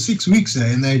ops for 6 weeks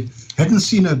and they hadn't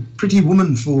seen a pretty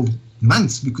woman for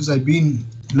months because they'd been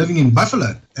living in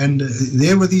Buffalo, and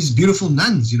there were these beautiful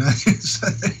nuns, so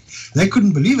they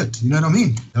couldn't believe it, you know what I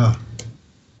mean? Oh,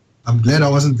 I'm glad I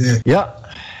wasn't there. Yeah,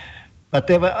 but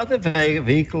there were other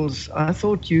vehicles. I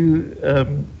thought you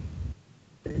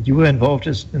were involved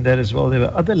in that as well. There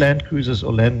were other Land Cruisers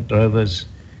or Land Rovers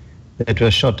that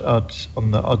were shot out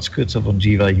on the outskirts of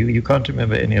Onjiva. You can't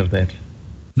remember any of that?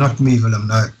 Not me, Willem.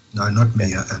 No, not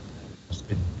me.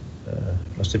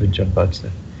 Must have been John Boats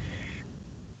there.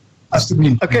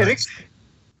 Okay, Rick.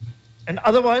 And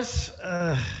otherwise,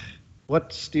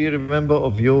 what do you remember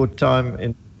of your time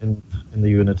in the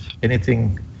unit?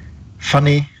 Anything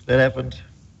funny that happened?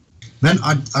 Man,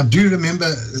 I do remember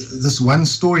this one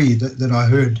story that I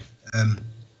heard, and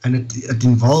it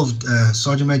involved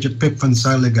Sergeant Major Pep van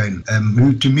Zyl again,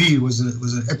 who to me was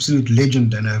an absolute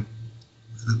legend and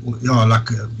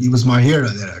he was my hero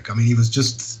there. I mean, he was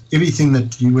just everything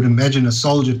that you would imagine a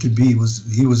soldier to be. He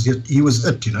was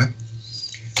it.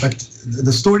 But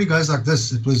the story goes like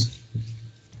this: it was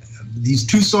these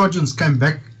two sergeants came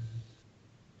back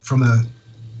from a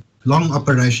long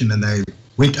operation and they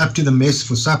went up to the mess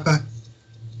for supper,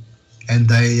 and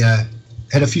they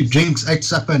had a few drinks, ate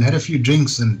supper and had a few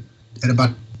drinks, and at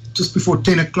about just before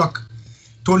 10 o'clock,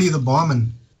 Tolly the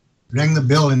barman rang the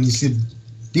bell and he said,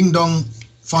 "Ding dong,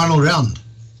 final round."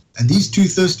 And these two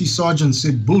thirsty sergeants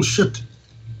said, "Bullshit,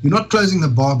 you're not closing the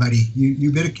bar, buddy.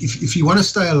 You better, if you want to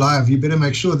stay alive, you better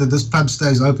make sure that this pub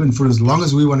stays open for as long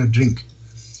as we want to drink."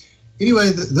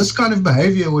 Anyway, this kind of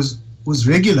behavior was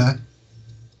regular,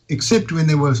 except when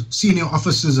there were senior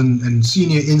officers and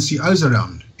senior NCOs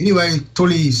around. Anyway,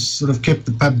 Tolly sort of kept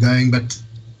the pub going, but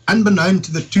unbeknown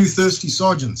to the two thirsty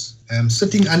sergeants,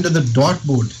 sitting under the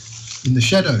dartboard in the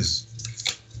shadows,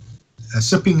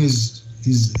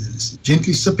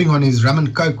 gently sipping on his rum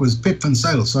and coke, was Pep van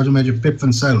Zyl, Sergeant Major Pep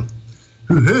van Zyl,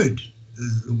 who heard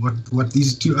what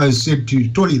these two O's said to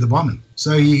Tolly the barman.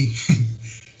 So he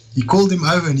called him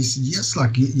over and he said, "Yes,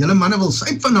 like, julle manne wil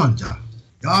syp vanaand, ja.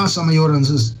 Ja, Samayora, ons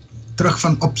is terug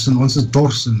van ops en ons is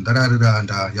dors en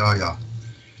ja.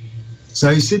 So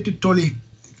he said to Tolly,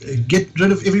 "Get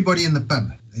rid of everybody in the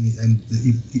pub." And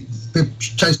Pep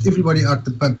chased everybody out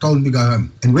the pub, told him to go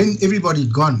home. And when everybody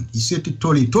had gone, he said to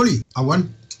Tolly, "I want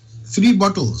 3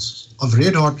 bottles of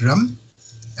red hot rum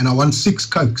and I want 6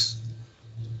 cokes."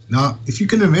 Now, if you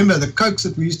can remember, the cokes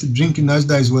that we used to drink in those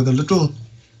days were the little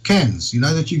cans,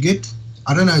 that you get.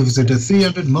 I don't know, was it a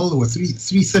 300ml or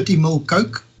 330ml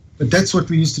coke? But that's what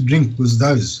we used to drink, was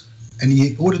those. And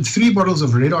he ordered 3 bottles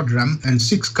of red hot rum and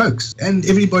 6 cokes. And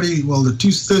everybody, the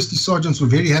two thirsty sergeants were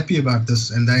very happy about this,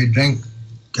 and they drank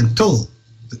until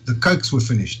the cokes were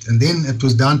finished. And then it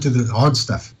was down to the hard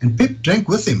stuff. And Pep drank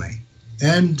with them,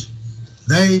 and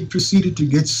they proceeded to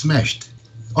get smashed.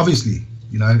 Obviously,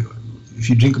 if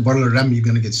you drink a bottle of rum, you're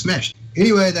going to get smashed.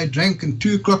 Anyway, they drank, and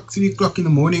 2 o'clock, 3 o'clock in the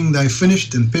morning, they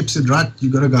finished, and Pep said, "Right, you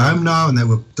got to go home now," and they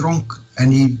were drunk.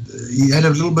 And he had a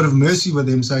little bit of mercy with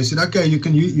them, so he said, "Okay, you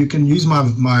can use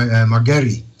my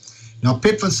Gary." Now,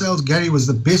 Pep van Zyl's Gary was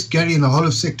the best Gary in the whole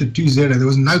of Sector 20. There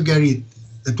was no Gary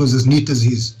that was as neat as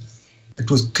his. It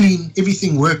was clean,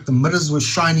 everything worked, the mirrors were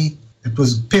shiny. It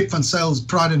was Pep van Zyl's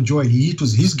pride and joy. It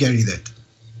was his Gary that.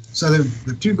 So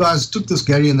the two guys took this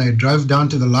Gary and they drove down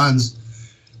to the lines.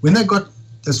 When they got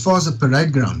as far as the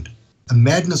parade ground, a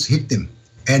madness hit them.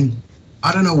 And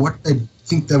I don't know what they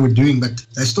think they were doing, but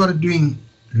they started doing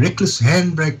reckless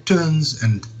handbrake turns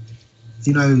and,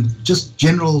 just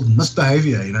general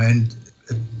misbehavior, and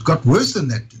it got worse than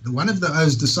that. One of the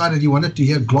O's decided he wanted to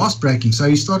hear glass breaking, so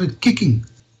he started kicking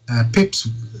Pep's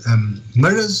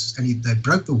mirrors, and they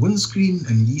broke the windscreen,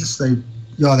 and yes, they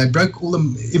broke all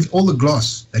the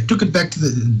glass. They took it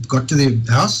got to their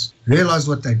house, realized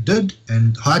what they did,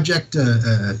 and hijacked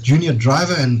a junior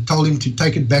driver and told him to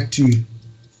take it back to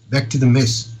the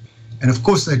mess. And of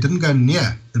course, they didn't go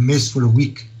near the mess for a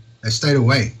week. They stayed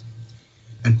away.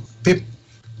 And Pep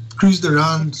cruised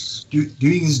around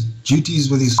doing his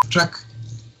duties with his truck,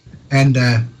 and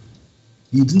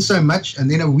he didn't say much.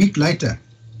 And then a week later,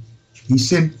 he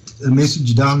sent a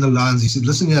message down the lines. He said,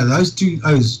 listen here, those two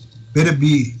O's better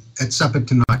be at supper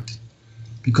tonight,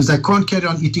 because they can't carry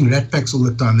on eating rat packs all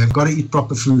the time. They've got to eat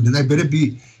proper food, and they better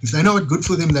be, if they know what's good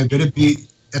for them, they better be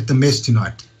at the mess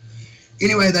tonight.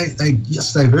 Anyway, they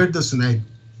heard this, and they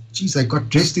got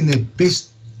dressed in their best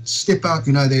step-out,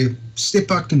 their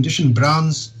step-out condition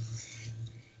browns.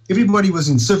 Everybody was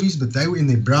in civvies, but they were in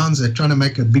their browns. They're trying to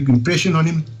make a big impression on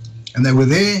him, and they were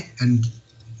there, and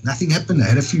nothing happened. They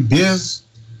had a few beers.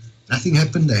 Nothing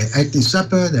happened. They ate their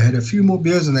supper. They had a few more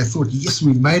beers, and they thought, yes,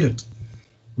 we've made it.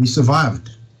 We survived.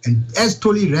 And as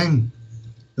Tolly rang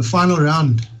the final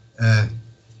round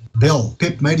bell,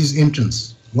 Pep made his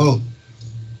entrance. Well,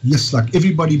 yes, like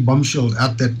everybody bombshelled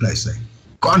out that place.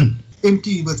 Gone.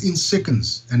 Empty within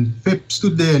seconds. And Pep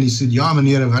stood there and he said, ja,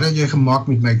 meneer, wat het jy gemaak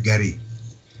met my Gary?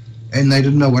 And they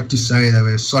didn't know what to say. They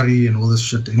were sorry and all this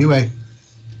shit. Anyway,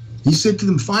 he said to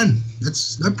them, fine,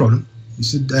 that's no problem. He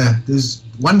said, there's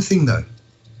one thing though.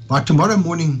 By tomorrow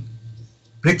morning,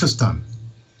 breakfast time,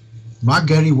 my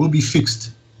Gary will be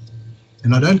fixed.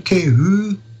 And I don't care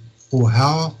who or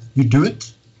how you do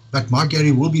it, but my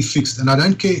Gary will be fixed. And I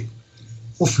don't care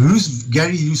of whose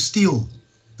Gary you steal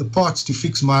the parts to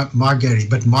fix my Gary,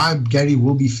 but my Gary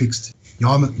will be fixed.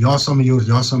 Ja,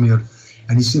 Sameer.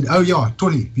 And he said, oh yeah,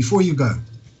 Tolly, before you go,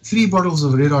 3 bottles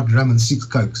of Red Hot rum and 6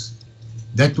 Cokes.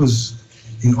 That was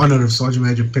in honor of Sergeant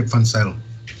Major Pep van Zyl.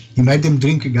 He made them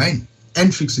drink again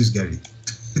and fix his Gary.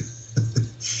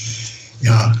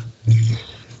 Yeah.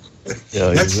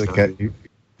 Yeah,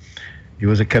 he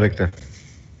was a character.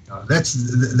 That's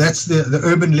the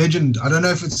urban legend. I don't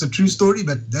know if it's a true story,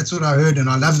 but that's what I heard, and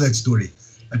I love that story.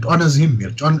 It honors him.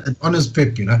 It honors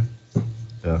Pep, Yeah,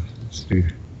 it's true.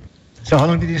 So how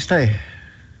long did you stay?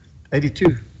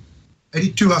 82?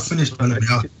 82 I finished,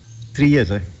 yeah. 3 years,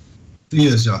 eh? 3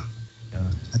 years, yeah.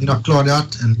 And then I clawed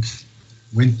out and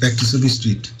went back to Civvy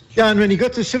Street. Yeah, and when you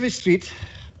got to Civvy Street,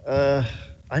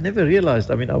 I never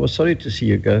realized, I was sorry to see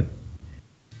you go,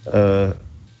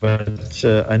 but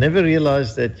I never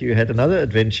realized that you had another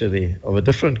adventure there of a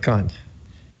different kind.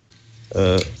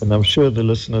 And I'm sure the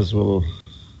listeners would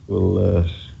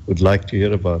like to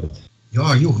hear about it.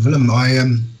 Yeah, Willem,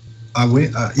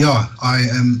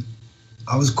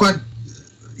 I was quite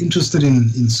interested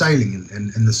in sailing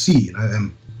and the sea.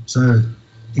 So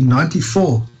in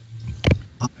 '94,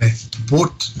 I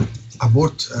bought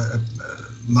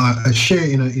a share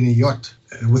in a yacht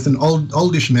with an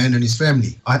oldish man and his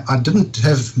family. I didn't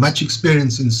have much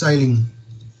experience in sailing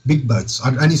big boats.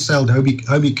 I'd only sailed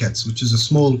Hobie Cats, which is a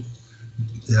small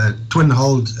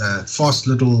twin-hulled, fast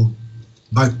little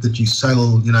boat that you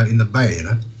sail, in the bay,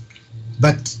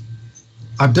 But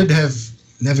I did have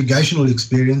navigational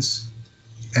experience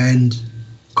and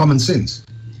common sense.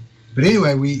 But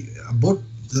anyway, I bought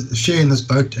the share in this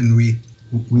boat, and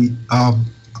our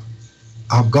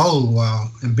goal,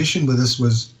 our ambition with this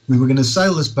was we were going to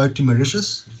sail this boat to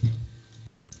Mauritius,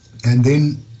 and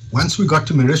then once we got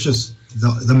to Mauritius,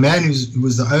 the man who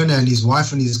was the owner and his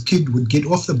wife and his kid would get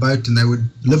off the boat and they would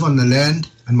live on the land,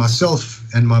 and myself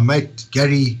and my mate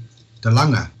Gary De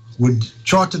Lange would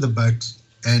charter the boat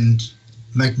and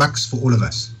make bucks for all of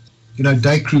us.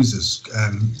 Day cruises,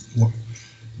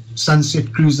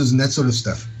 sunset cruises and that sort of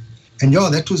stuff. And yeah,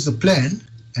 that was the plan.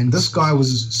 And this guy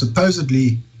was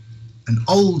supposedly an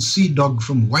old sea dog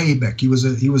from way back. He was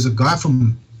a guy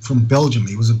from Belgium.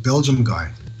 He was a Belgian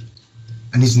guy,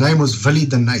 and his name was Willy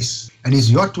de Nys. And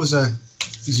his yacht was a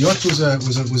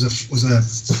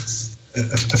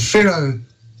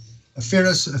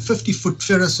 50-foot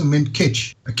ferro cement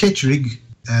ketch, a ketch rig,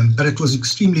 but it was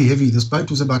extremely heavy. This boat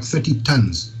was about 30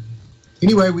 tons.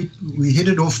 Anyway, we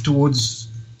headed off towards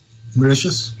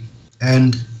Mauritius,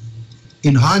 and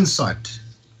in hindsight,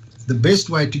 the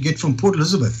best way to get from Port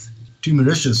Elizabeth to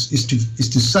Mauritius is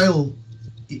to sail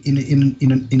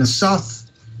in a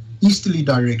southeasterly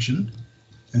direction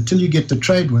until you get the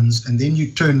trade winds, and then you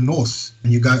turn north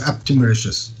and you go up to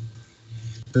Mauritius.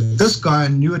 But this guy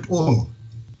knew it all,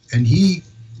 and he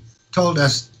told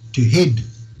us to head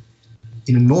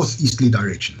in a northeasterly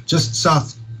direction, just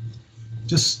south,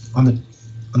 just on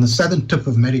the southern tip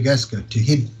of Madagascar, to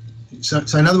head. So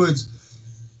in other words,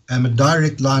 a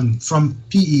direct line from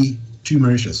PE to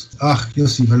Mauritius. You'll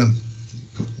see, Willem.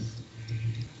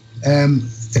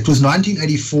 It was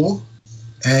 1984,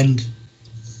 and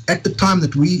at the time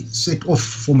that we set off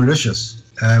for Mauritius,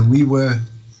 we were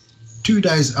 2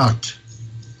 days out,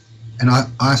 and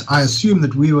I assume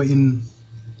that we were in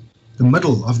the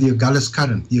middle of the Agulhas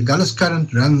Current. The Agulhas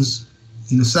Current runs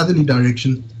in the southerly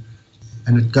direction,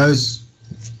 and it goes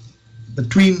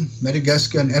between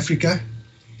Madagascar and Africa,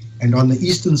 and on the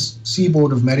eastern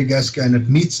seaboard of Madagascar, and it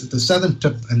meets at the southern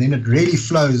tip, and then it really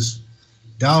flows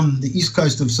down the east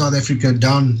coast of South Africa,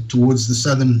 down towards the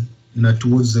southern,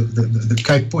 towards the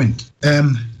Cape Point.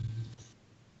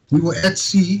 We were at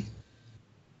sea,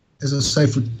 as I say,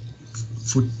 for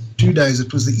 2 days.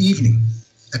 It was the evening.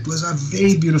 It was a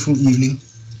very beautiful evening,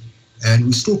 and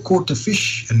we still caught a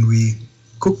fish, and we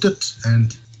cooked it,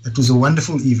 and it was a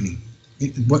wonderful evening.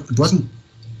 It wasn't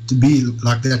to be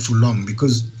like that for long,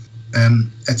 because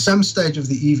at some stage of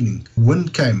the evening,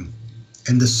 wind came,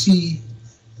 and the sea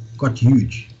got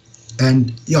huge.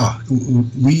 And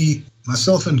we,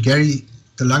 myself and Gary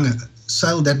de Lange,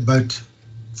 sailed that boat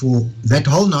for that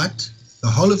whole night, the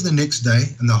whole of the next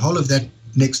day, and the whole of that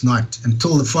next night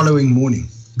until the following morning.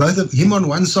 Both of him on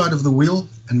one side of the wheel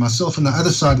and myself on the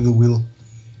other side of the wheel,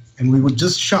 and we would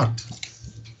just shout,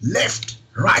 left,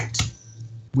 right,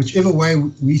 whichever way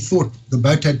we thought the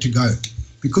boat had to go.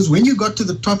 Because when you got to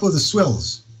the top of the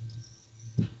swells,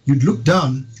 you'd look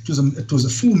down. It was a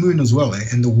full moon as well,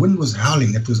 and the wind was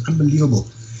howling. It was unbelievable.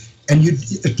 And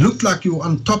it looked like you were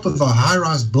on top of a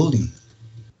high-rise building,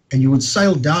 and you would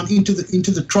sail down into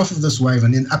the trough of this wave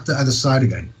and then up the other side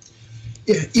again.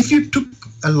 If you took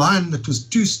a line that was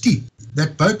too steep,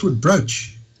 that boat would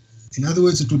broach. In other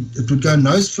words, it would go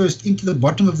nose first into the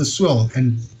bottom of the swell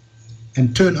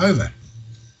and turn over.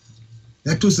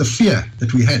 That was the fear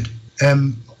that we had.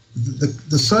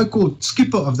 The so-called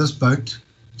skipper of this boat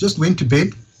just went to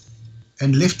bed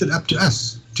and left it up to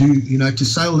us to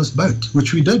sail this boat,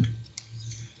 which we did.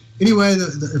 Anyway,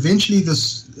 eventually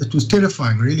it was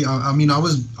terrifying, really.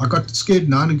 I got scared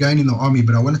now and again in the army,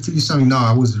 but I want to tell you something now.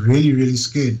 I was really, really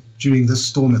scared during this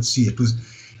storm at sea. It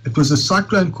was a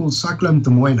cyclone called Cyclone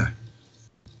Demoina,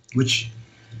 which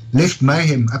left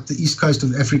mayhem up the east coast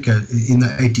of Africa in the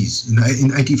 80s,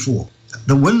 in 84.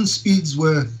 The wind speeds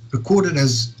were recorded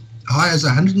as high as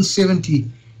 170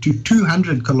 to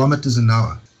 200 kilometers an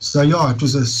hour. So it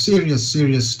was a serious,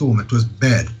 serious storm. It was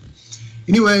bad.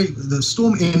 Anyway, the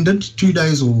storm ended 2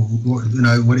 days or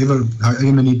whatever,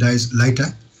 however many days later,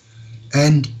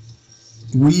 and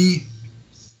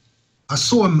I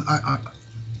saw him.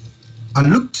 I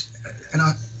looked and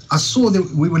I saw that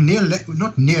we were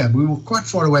not near, we were quite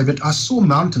far away, but I saw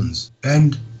mountains.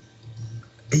 And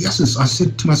yes, I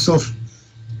said to myself,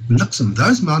 look,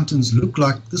 those mountains look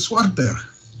like the Swartberg,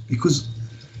 because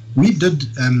we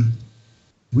did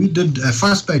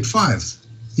Fastbait 5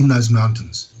 in those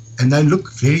mountains, and they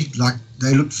look very,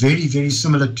 very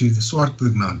similar to the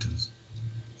Swartberg mountains.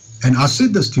 And I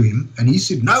said this to him, and he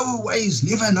said, no ways,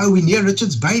 never, no, we're near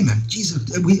Richards Bay, man. Jesus,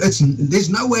 there's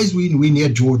no ways we're near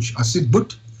George. I said,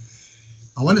 but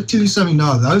I want to tell you something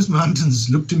now. Those mountains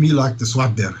look to me like the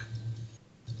Swartberg.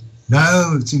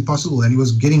 No, it's impossible. And he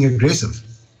was getting aggressive.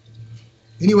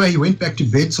 Anyway, he went back to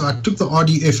bed, so I took the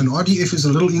RDF, and RDF is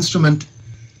a little instrument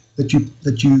that you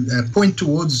point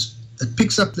towards. It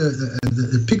picks up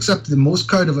the Morse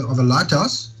code of a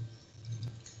lighthouse,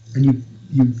 and you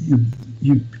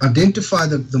identify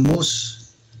the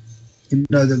Morse. You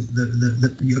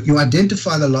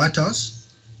identify the lighthouse.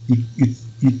 You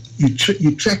track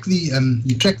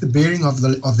the bearing of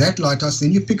that lighthouse.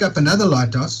 Then you pick up another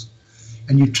lighthouse,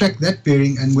 and you track that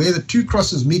bearing. And where the two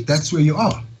crosses meet, that's where you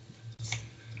are.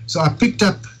 So I picked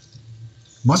up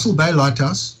Mossel Bay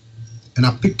Lighthouse, and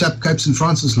I picked up Cape St.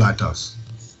 Francis Lighthouse.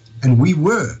 And we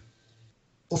were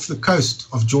off the coast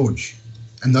of George,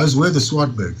 and those were the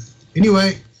Swartberg.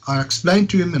 Anyway, I explained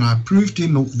to him and I proved to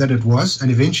him that it was, and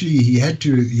eventually he had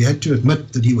to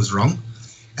admit that he was wrong.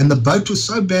 And the boat was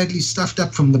so badly stuffed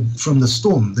up from the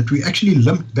storm that we actually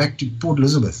limped back to Port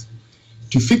Elizabeth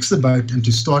to fix the boat and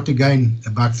to start again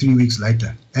about 3 weeks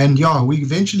later. And we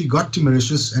eventually got to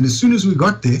Mauritius, and as soon as we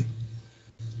got there,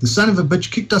 the son of a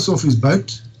bitch kicked us off his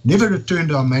boat, never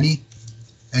returned our money,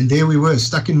 and there we were,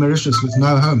 stuck in Mauritius with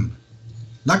no home.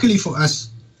 Luckily for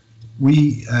us,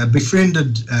 we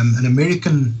befriended an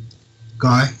American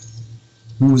guy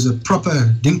who was a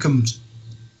proper dinkum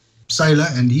sailor,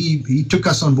 and he took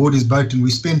us on board his boat, and we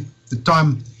spent the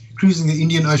time cruising the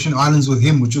Indian Ocean Islands with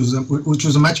him, which was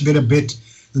a much better bet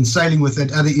than sailing with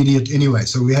that other idiot anyway.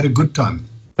 So we had a good time.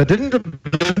 But didn't the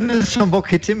Sambok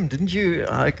hit him? Didn't you?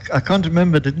 I can't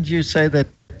remember. Didn't you say that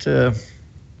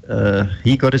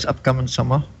he got his upcoming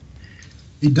summer?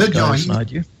 He did, yeah.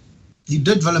 He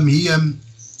did, Willem. He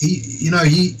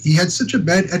had such a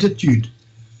bad attitude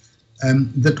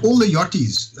that all the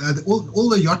yachties,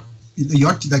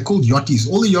 they called yachties,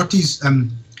 all the yachties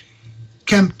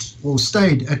camped or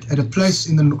stayed at a place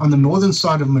on the northern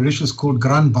side of Mauritius called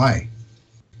Grand Bay.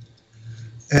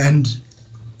 And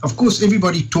of course,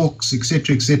 everybody talks,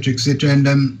 etc., etc., etc.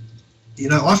 And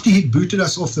after he booted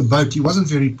us off the boat, he wasn't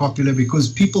very popular because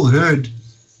people heard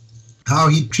how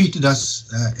he treated us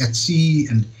at sea,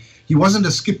 and he wasn't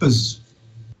a skipper's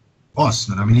boss,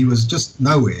 man. I mean, he was just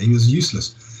nowhere. He was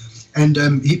useless. And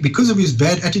because of his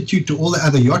bad attitude to all the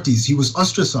other yachties, he was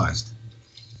ostracized.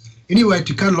 Anyway,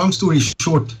 to cut a long story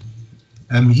short,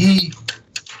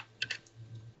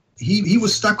 he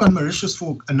was stuck on Mauritius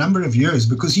for a number of years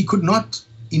because he could not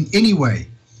in any way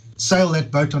sail that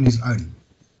boat on his own.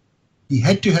 He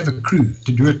had to have a crew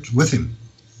to do it with him.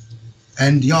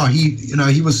 And yeah,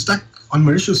 he was stuck on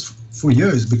Mauritius for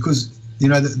years because,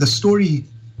 the story,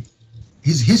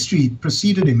 his history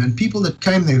preceded him, and people that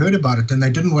came, they heard about it and they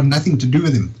didn't want nothing to do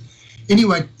with him.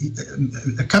 Anyway,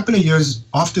 a couple of years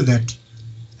after that,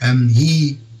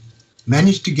 he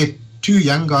managed to get two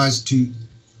young guys to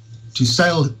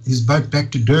sail his boat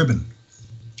back to Durban.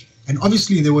 And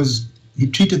obviously he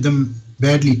treated them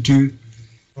badly too,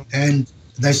 and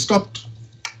they stopped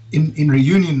in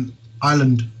Reunion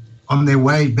Island on their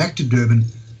way back to Durban,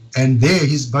 and there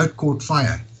his boat caught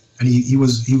fire, and he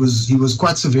was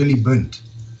quite severely burnt.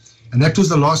 And that was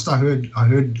the last I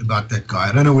heard about that guy.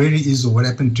 I don't know where he is or what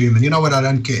happened to him, and you know what, I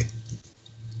don't care.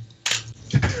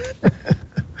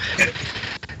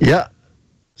 Yeah,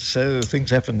 so things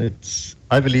happen.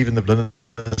 I believe in the Blinde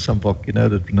Sambok,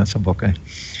 the Blinde Sambok, eh?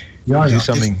 Yeah, do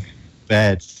something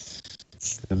bad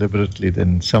deliberately,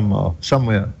 then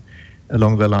somewhere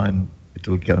along the line it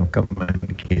will come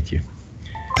and get you.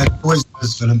 That always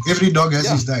does, Willem. Every dog has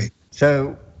his day.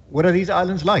 So what are these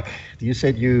islands like? You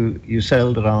said you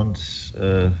sailed around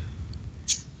the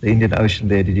Indian Ocean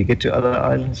there. Did you get to other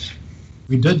islands?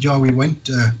 We did, yeah.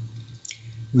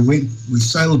 We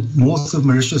sailed north of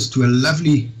Mauritius to a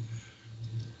lovely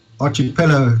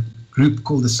archipelago group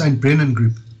called the St. Brennan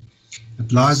Group.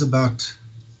 It lies about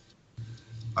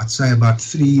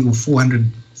 300 or 400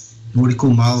 nautical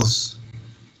miles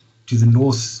to the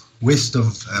northwest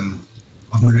of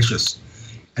Mauritius.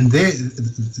 And there,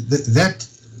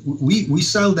 we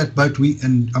sailed that boat.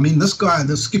 This guy,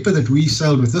 the skipper that we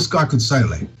sailed with, this guy could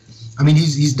sail. I mean,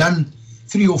 he's done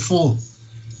 3 or 4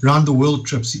 round the world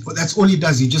trips. That's all he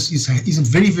does. He's a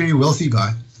very, very wealthy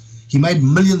guy. He made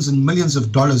millions and millions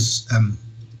of dollars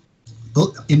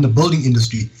in the building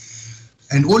industry.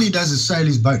 And all he does is sail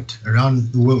his boat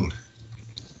around the world.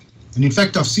 And in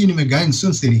fact, I've seen him again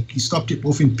since then. He stopped it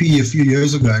off in P a few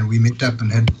years ago, and we met up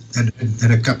and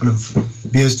had a couple of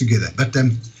beers together. But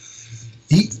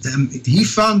he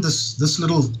found this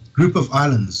little group of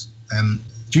islands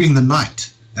during the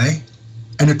night,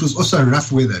 and it was also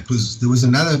rough weather. There was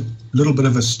another little bit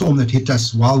of a storm that hit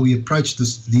us while we approached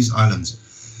these islands.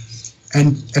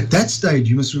 And at that stage,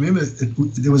 you must remember,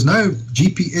 there was no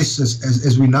GPS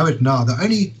as we know it now. The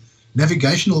only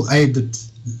navigational aid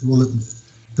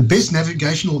the best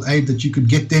navigational aid that you could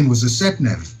get then was a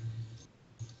sat-nav.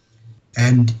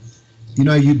 And,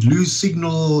 you'd lose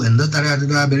signal and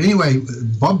da-da-da-da. But anyway,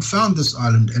 Bob found this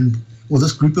island,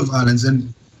 this group of islands,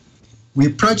 and we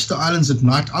approached the islands at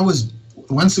night. I was,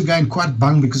 once again, quite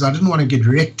bummed because I didn't want to get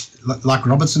wrecked like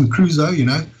Robinson Crusoe,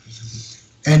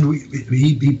 And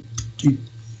he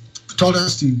told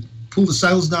us to pull the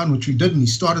sails down, which we did, and he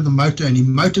started the motor, and he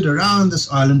motored around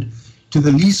this island to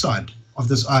the lee side of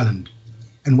this island.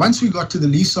 And once we got to the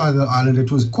lee side of the island,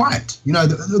 it was quiet.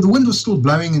 The wind was still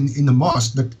blowing in the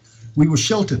mast, but we were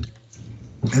sheltered.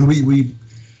 And we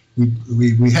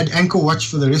had anchor watch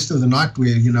for the rest of the night,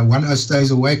 where one oak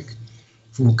stays awake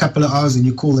for a couple of hours, and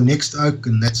you call the next oak,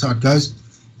 and that's how it goes.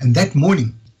 And that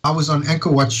morning, I was on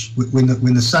anchor watch when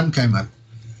the sun came up.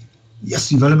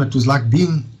 Yes, Willem, it was like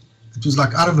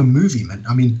out of a movie, man.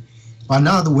 I mean, by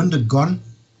now the wind had gone,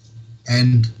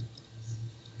 and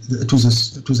it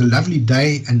was a lovely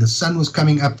day, and the sun was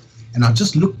coming up, and I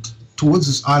just looked towards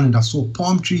this island. I saw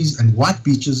palm trees and white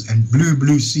beaches and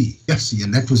blue sea. Yes,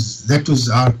 and that was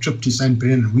our trip to St.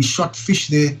 Brennan. We shot fish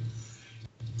there.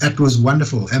 That was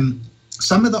wonderful.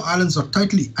 Some of the islands are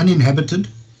totally uninhabited,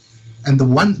 and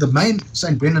the main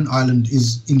St. Brennan Island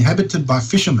is inhabited by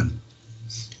fishermen.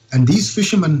 And these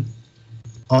fishermen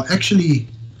are actually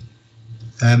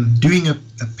doing a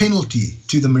penalty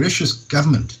to the Mauritius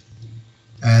government.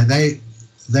 They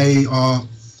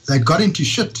got into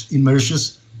shit in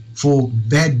Mauritius for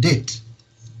bad debt,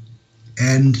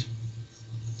 and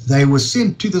they were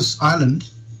sent to this island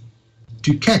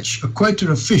to catch a quota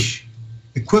of fish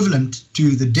equivalent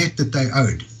to the debt that they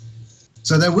owed.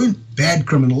 So they weren't bad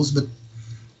criminals, but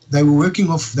they were working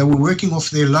off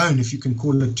their loan, if you can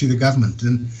call it, to the government.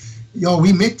 And yeah,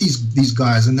 we met these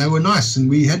guys, and they were nice, and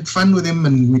we had fun with them,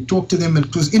 and we talked to them, and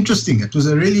it was interesting. It was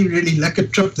a really, really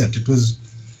lekker trip. It was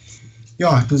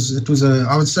I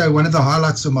would say one of the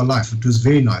highlights of my life. It was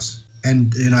very nice.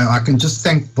 And I can just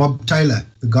thank Bob Taylor,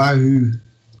 the guy who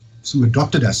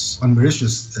adopted us on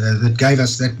Mauritius, that gave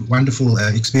us that wonderful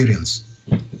experience.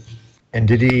 And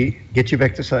did he get you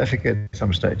back to South Africa at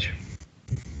some stage?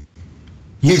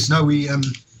 Yes, no, we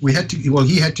had to. Well,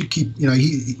 he had to keep.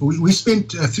 We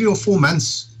spent 3 or 4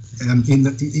 months in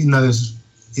the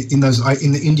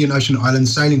Indian Ocean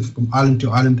islands, sailing from island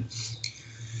to island,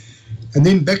 and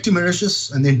then back to Mauritius,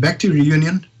 and then back to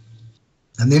Reunion,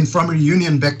 and then from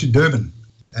Reunion back to Durban,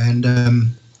 and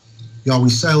we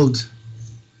sailed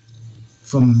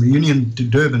from Reunion to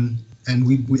Durban, and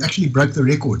we actually broke the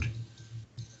record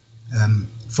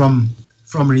from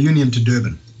Reunion to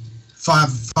Durban.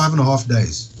 5.5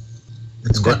 days.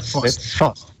 It's quite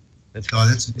fast. That's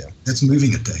fast. That's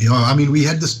moving it. I mean, we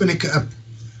had the spinnaker up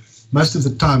most of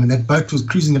the time, and that boat was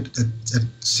cruising at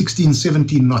 16,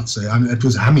 17 knots. So, I mean, it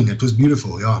was humming. It was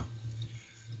beautiful. Yeah.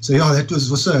 So that was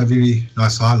also a very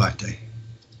nice highlight.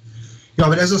 Yeah,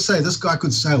 but as I say, this guy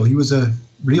could sail. He was a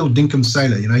real dinkum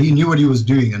sailor. He knew what he was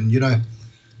doing, and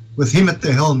with him at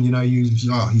the helm, you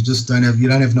just don't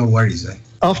have no worries.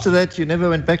 After that, you never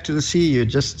went back to the sea. You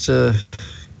just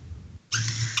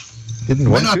didn't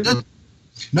want to.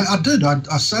 No, I did.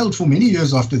 I sailed for many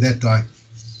years after that.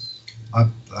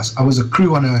 I was a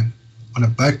crew on a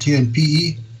boat here in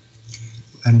PE,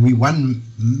 and we won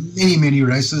many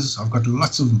races. I've got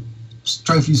lots of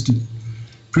trophies to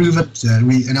prove it.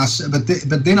 But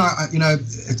then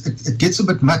it gets a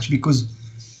bit much, because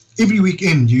every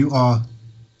weekend you are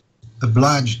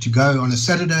obliged to go on a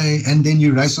Saturday, and then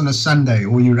you race on a Sunday,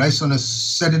 or you race on a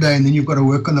Saturday and then you've got to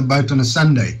work on the boat on a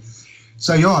Sunday.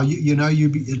 So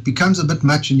it becomes a bit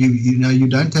much, and you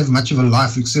don't have much of a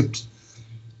life except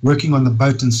working on the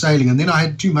boat and sailing. And then I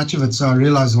had too much of it, so I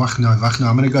realized, wach now,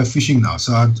 I'm going to go fishing now.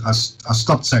 So I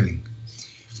stopped sailing,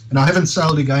 and I haven't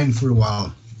sailed again for a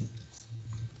while.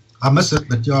 I miss it,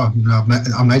 but I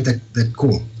made that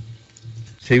call.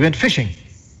 So you went fishing?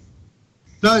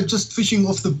 No, just fishing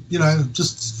off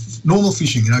just normal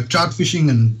fishing, trout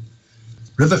fishing and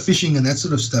river fishing and that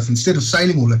sort of stuff, instead of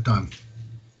sailing all the time.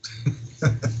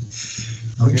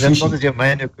 That's not as your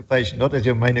main occupation,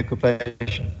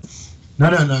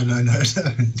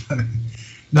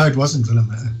 No, it wasn't, Willem.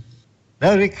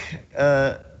 Now, Rick,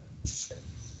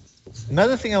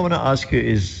 another thing I want to ask you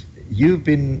is, you've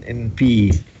been in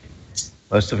PE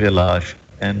most of your life,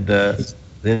 and there's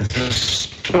a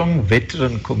strong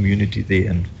veteran community there,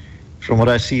 and from what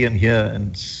I see and hear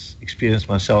and experience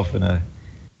myself when I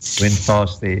went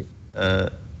past there,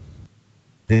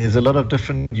 there's a lot of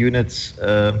different units,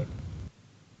 and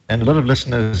a lot of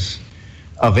listeners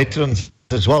are veterans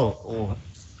as well, or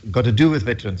got to do with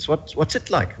veterans. What's it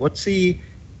like? What's the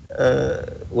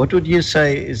what would you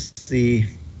say is the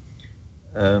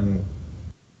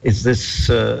is this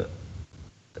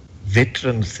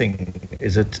veteran thing?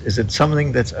 Is it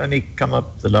something that's only come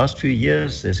up the last few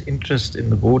years? There's interest in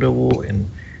the border war, in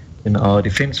our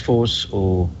defence force,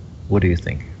 or what do you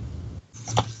think?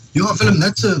 Yeah, Willem,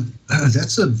 that's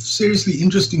a seriously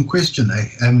interesting question.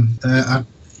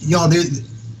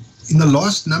 In the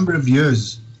last number of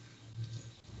years,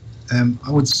 I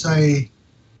would say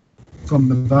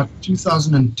from about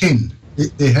 2010,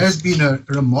 there has been a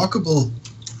remarkable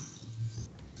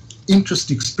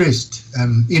interest expressed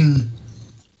in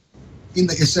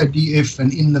the SADF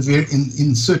and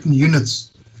in certain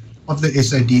units of the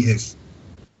SADF.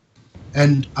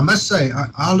 And I must say,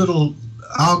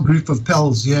 our group of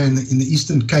pals here in the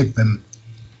Eastern Cape,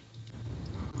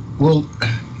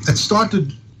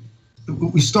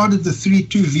 we started the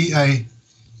 3-2 VA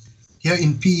here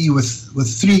in PE with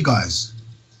 3 guys: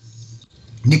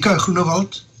 Nico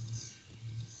Groenewald,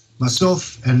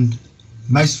 myself, and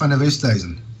Meis van der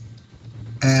Westhuizen.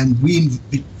 And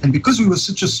because we were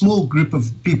such a small group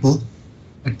of people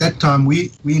at that time,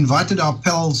 we invited our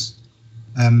pals,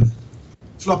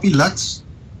 Floppy Lutz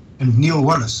and Neil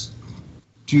Wallace,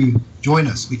 to join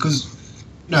us, because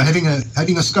having a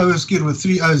skouerskier with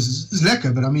 3 O's is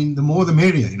lekker, but I mean, the more the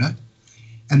merrier,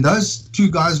 And those 2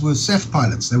 guys were SAF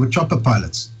pilots. They were chopper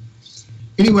pilots.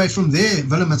 Anyway, from there,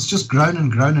 Willem, it's just grown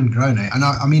and grown and grown. And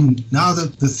I mean, now the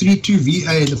 3-2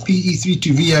 VA, the PE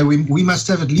 3-2 VA, we must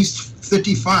have at least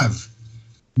 35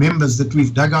 members that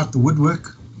we've dug out the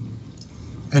woodwork.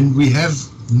 And we have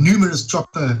numerous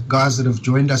chopper guys that have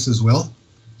joined us as well.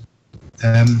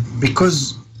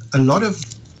 because a lot of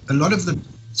the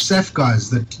SAF guys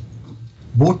that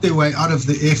bought their way out of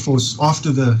the Air Force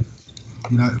after the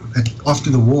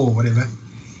war or whatever,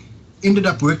 ended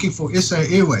up working for SA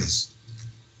Airways.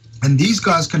 And these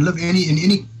guys can live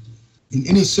in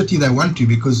any city they want to,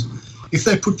 because if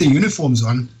they put their uniforms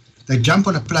on, they jump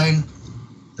on a plane,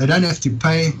 they don't have to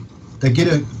pay, they get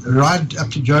a ride up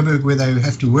to Joburg where they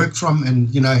have to work from, and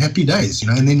happy days,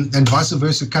 and vice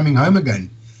versa, coming home again.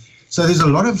 So there's a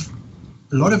lot of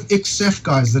ex-SAF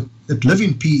guys that live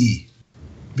in PE,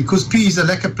 because PE is a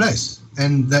lekker place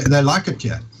and they like it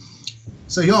here.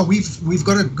 So yeah, we've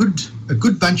got a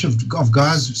good bunch of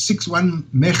guys, 6-1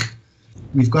 Mech.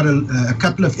 We've got a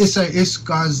couple of SAS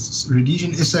guys,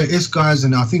 Rhodesian SAS guys,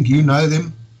 and I think you know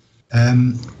them.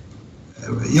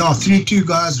 3-2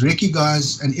 guys, Recce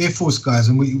guys, and Air Force guys,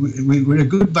 and we're a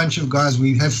good bunch of guys.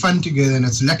 We have fun together, and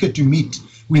it's lekker to meet.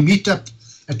 We meet up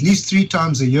at least 3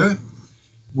 times a year,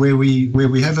 where we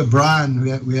have a braai and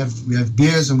we have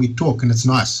beers and we talk, and it's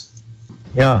nice.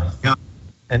 Yeah.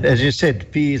 And as you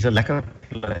said, P is a lekker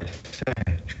place.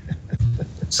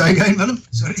 Say again, Willem?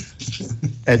 Sorry.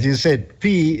 As you said,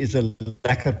 P is a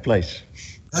lekker place.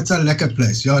 That's a lekker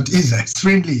place. Yeah, it is. It's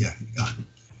friendly here. Yeah.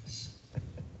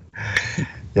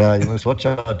 Yeah, you must watch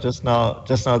out. Just now,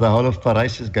 the whole of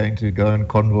Paris is going to go in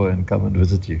convoy and come and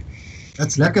visit you.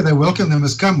 That's lekker. They're welcome. They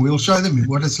must come. We'll show them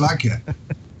what it's like here.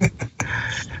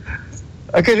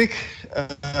 Okay, Rick.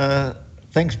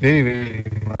 Thanks very, very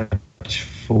much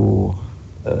for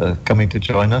coming to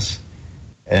join us.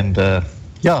 And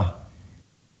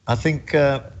I think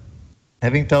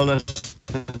having told us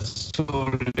the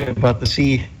story about the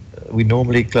sea, we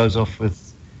normally close off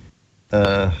with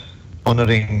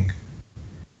honoring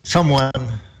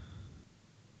someone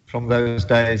from those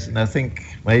days, and I think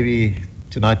maybe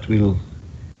tonight we'll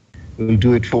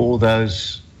do it for all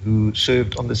those who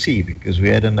served on the sea, because we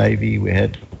had a Navy, we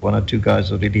had 1 or 2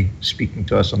 guys already speaking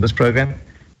to us on this program,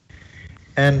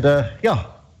 and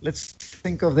let's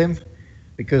think of them,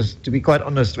 because to be quite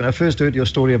honest, when I first heard your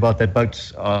story about that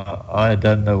boat, I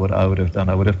don't know what I would have done.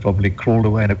 I would have probably crawled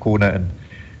away in a corner and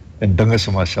dingus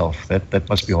on myself. That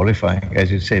must be horrifying,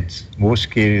 as you said, more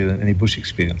scary than any bush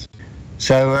experience.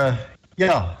 So,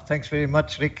 thanks very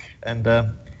much, Rick. And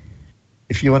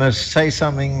if you want to say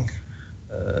something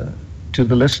to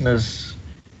the listeners,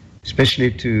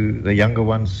 especially to the younger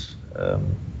ones,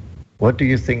 what do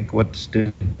you think, what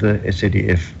did the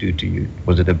SADF do to you?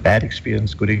 Was it a bad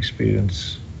experience, good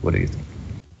experience? What do you think?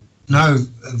 No,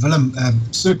 Willem,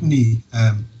 certainly,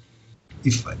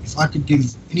 if I could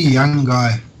give any young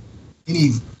guy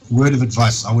any word of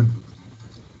advice, I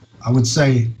would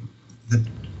say that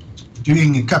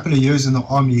doing a couple of years in the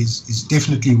army is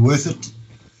definitely worth it,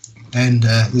 and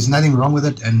there's nothing wrong with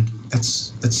it, and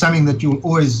it's something that you'll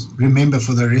always remember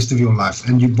for the rest of your life,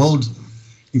 and you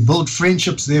build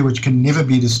friendships there which can never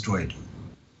be destroyed.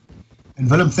 And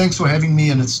Willem, thanks for having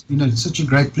me, and it's such a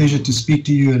great pleasure to speak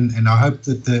to you, and I hope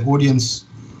that the audience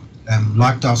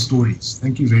liked our stories.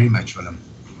 Thank you very much, Willem.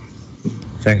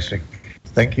 Thanks, Rick.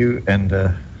 Thank you, and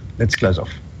let's close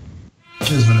off.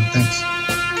 Cheers, Willem.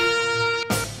 Thanks.